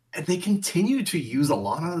continue to use a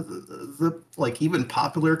lot of the like even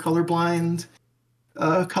popular colorblind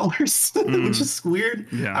colors, which is weird.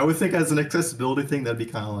 Yeah. I would think as an accessibility thing, that'd be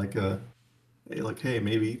kind of like hey,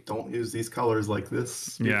 maybe don't use these colors like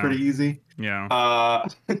this. Be pretty easy. Yeah.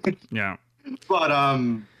 Yeah. But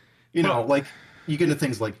like you get into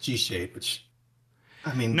things like G-Shade, which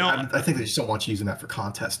I mean, no, I think they just don't want you using that for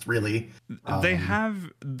contest, really. They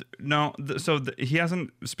have he hasn't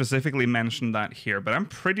specifically mentioned that here, but I'm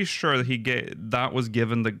pretty sure that that was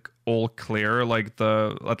given the all clear, like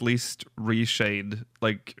the at least reshade,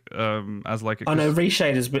 like as like. No,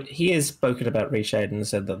 reshade is, but he has spoken about reshade and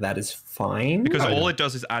said that is fine because all it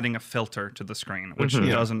does is adding a filter to the screen, which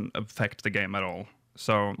doesn't affect the game at all.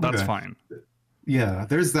 So that's fine. Yeah,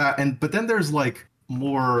 there's that, but then there's like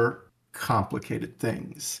more complicated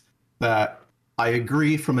things that I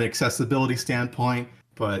agree from an accessibility standpoint,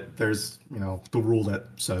 but there's the rule that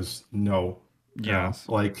says no. Yes.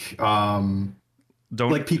 Like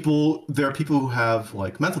like people, there are people who have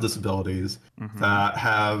like mental disabilities that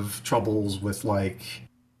have troubles with like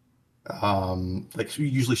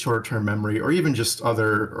usually shorter term memory or even just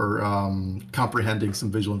comprehending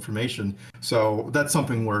some visual information. So that's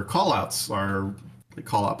something where callouts are like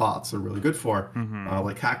callout bots are really good for,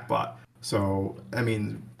 like Hackbot. So, I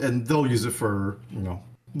mean, and they'll use it for,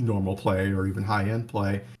 normal play or even high-end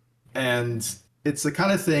play. And it's the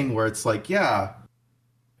kind of thing where it's like, yeah,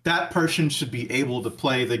 that person should be able to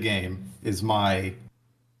play the game is my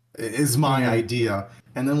idea.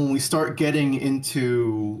 And then when we start getting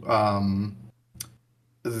into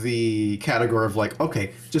the category of like,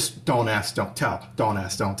 okay, just don't ask, don't tell, don't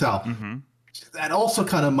ask, don't tell. That also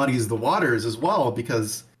kind of muddies the waters as well,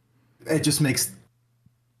 because it just makes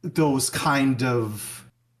those kind of,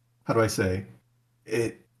 how do I say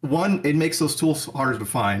it? One, it makes those tools harder to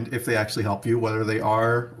find if they actually help you, whether they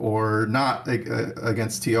are or not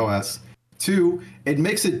against TOS. Two, it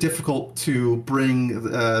makes it difficult to bring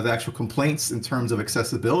the actual complaints in terms of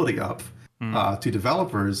accessibility up to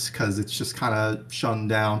developers, because it's just kind of shunned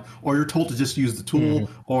down, or you're told to just use the tool,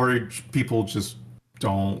 or people just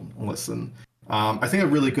don't listen. I think a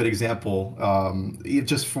really good example,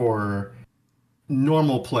 just for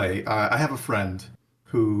normal play, I have a friend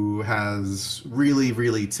who has really,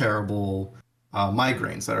 really terrible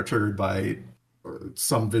migraines that are triggered by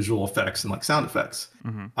some visual effects and like sound effects.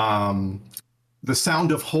 The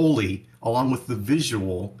sound of Holy, along with the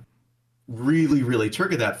visual, really, really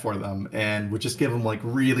triggered that for them, and would just give them like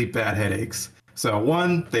really bad headaches. So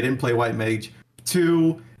one, they didn't play White Mage.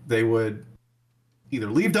 Two, they would either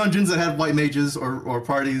leave dungeons that had White Mages or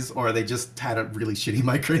parties, or they just had a really shitty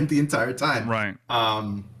migraine the entire time. Right.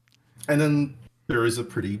 And then there is a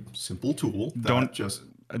pretty simple tool that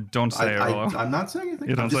don't say it. I'm not saying anything.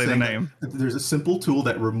 You don't say the name. There's a simple tool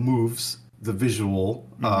that removes the visual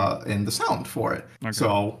and the sound for it. Okay.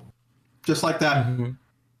 So just like that,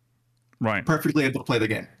 right, perfectly able to play the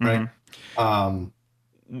game, right? And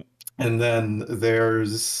then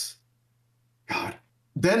there's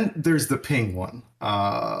the ping one,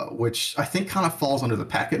 which I think kind of falls under the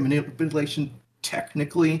packet manipulation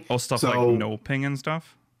technically. Oh, stuff like no ping and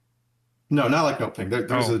stuff. No, not like no ping.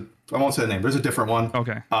 There's I won't say the name. There's a different one.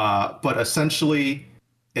 Okay. But essentially,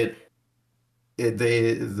 the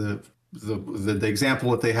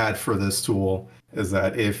example that they had for this tool is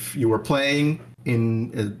that if you were playing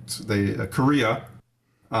in Korea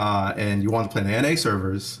and you wanted to play in the NA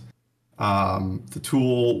servers, the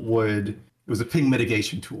tool it was a ping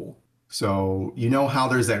mitigation tool. So you know how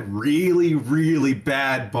there's that really, really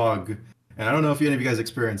bad bug, and I don't know if any of you guys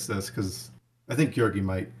experienced this, because I think Georgi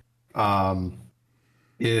might.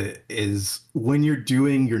 It is when you're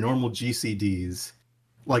doing your normal GCDs,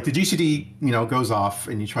 like the GCD, goes off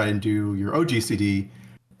and you try to do your OGCD,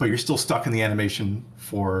 but you're still stuck in the animation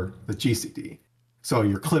for the GCD. So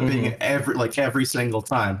you're clipping every single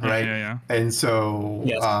time, right? Yeah. And so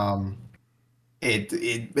it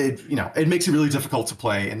makes it really difficult to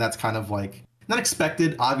play, and that's kind of like not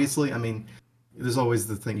expected, obviously. I mean, there's always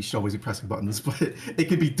the thing, you should always be pressing buttons, but it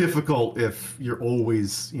can be difficult if you're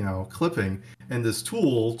always, clipping, and this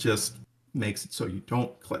tool just makes it so you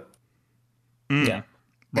don't clip. Yeah.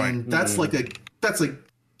 And that's like a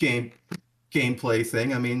gameplay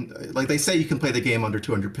thing. I mean, like they say you can play the game under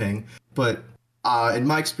 200 ping, but in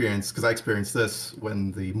my experience, because I experienced this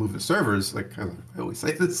when they moved the servers, like I always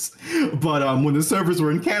say this, but when the servers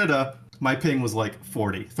were in Canada, my ping was like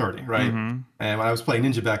 40, 30, right? And when I was playing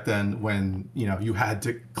Ninja back then, when you had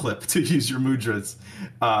to clip to use your mudras,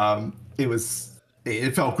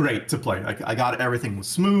 it felt great to play. I got everything was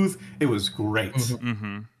smooth. It was great.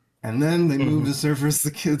 And then they moved the servers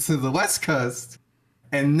to the West Coast,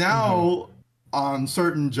 and now on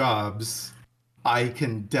certain jobs, I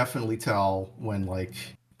can definitely tell when I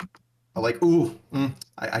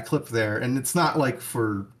clip there, and it's not like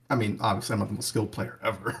for. I mean, obviously, I'm not the most skilled player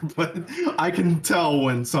ever, but I can tell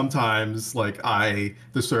when sometimes the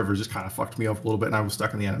server just kind of fucked me up a little bit, and I was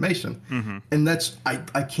stuck in the animation, and that's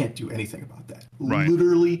I can't do anything about that. Right.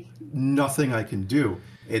 Literally nothing I can do.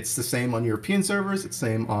 It's the same on European servers. It's the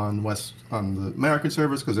same on the American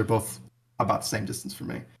servers, because they're both about the same distance from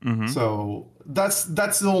me. So that's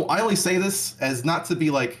I only say this as not to be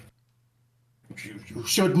like you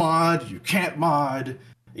should mod, you can't mod.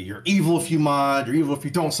 You're evil if you mod, you're evil if you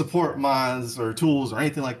don't support mods or tools or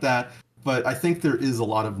anything like that. But I think there is a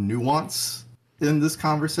lot of nuance in this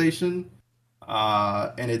conversation,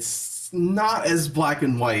 and it's not as black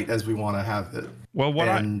and white as we want to have it. Well, what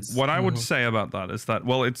I would say about that is that,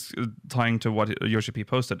 well, it's tying to what Yoshi P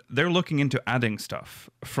posted. They're looking into adding stuff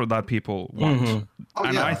for that people want,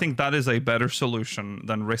 I think that is a better solution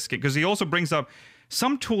than risking. Because he also brings up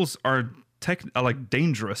some tools are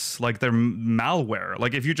dangerous, like they're malware.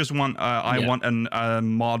 Like if you just want I want a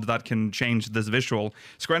mod that can change this visual,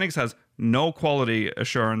 Square Enix has no quality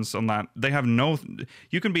assurance on that. They have no.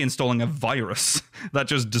 You can be installing a virus that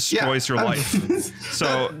just destroys your life.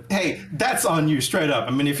 So hey, that's on you straight up.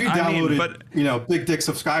 I mean, if you downloaded, Big Dicks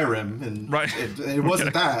of Skyrim, and right. it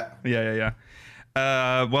wasn't that. Yeah.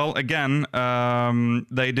 Well, again,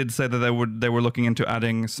 they did say that they were looking into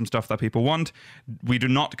adding some stuff that people want. We do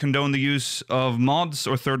not condone the use of mods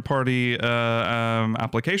or third-party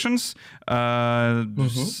applications.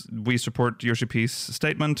 We support Yoshi P's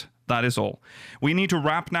statement. That is all. We need to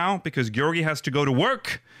wrap now because Georgi has to go to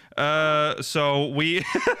work. So we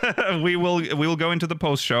we will go into the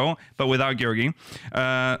post show, but without Georgi.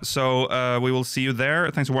 So we will see you there.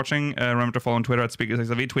 Thanks for watching. Remember to follow on Twitter at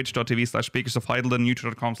SpeakersXIV, twitch.tv/SpeakersOfHeidelin,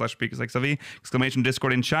 youtube.com/SpeakersXIV, exclamation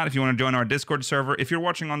Discord in chat if you want to join our Discord server. If you're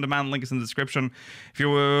watching on demand, link is in the description. If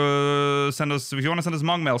you want to send us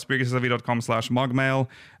Mogmail, SpeakersXIV.com/Mogmail.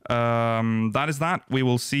 That is that. We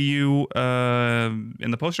will see you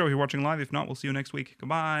in the post show if you're watching live. If not, we'll see you next week.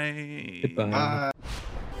 Goodbye. Goodbye.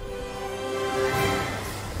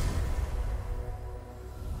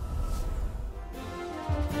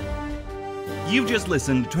 You've just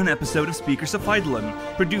listened to an episode of Speakers of Eidolon,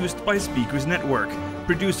 produced by Speakers Network.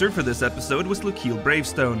 Producer for this episode was Lukiel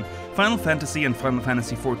Bravestone. Final Fantasy and Final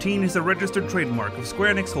Fantasy XIV is a registered trademark of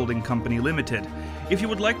Square Enix Holding Company Limited. If you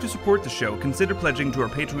would like to support the show, consider pledging to our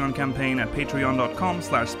Patreon campaign at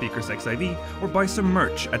patreon.com/SpeakersXIV or buy some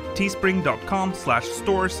merch at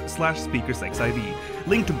teespring.com/stores/SpeakersXIV.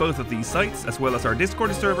 Link to both of these sites, as well as our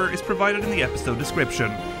Discord server, is provided in the episode description.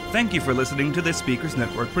 Thank you for listening to this Speakers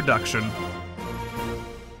Network production.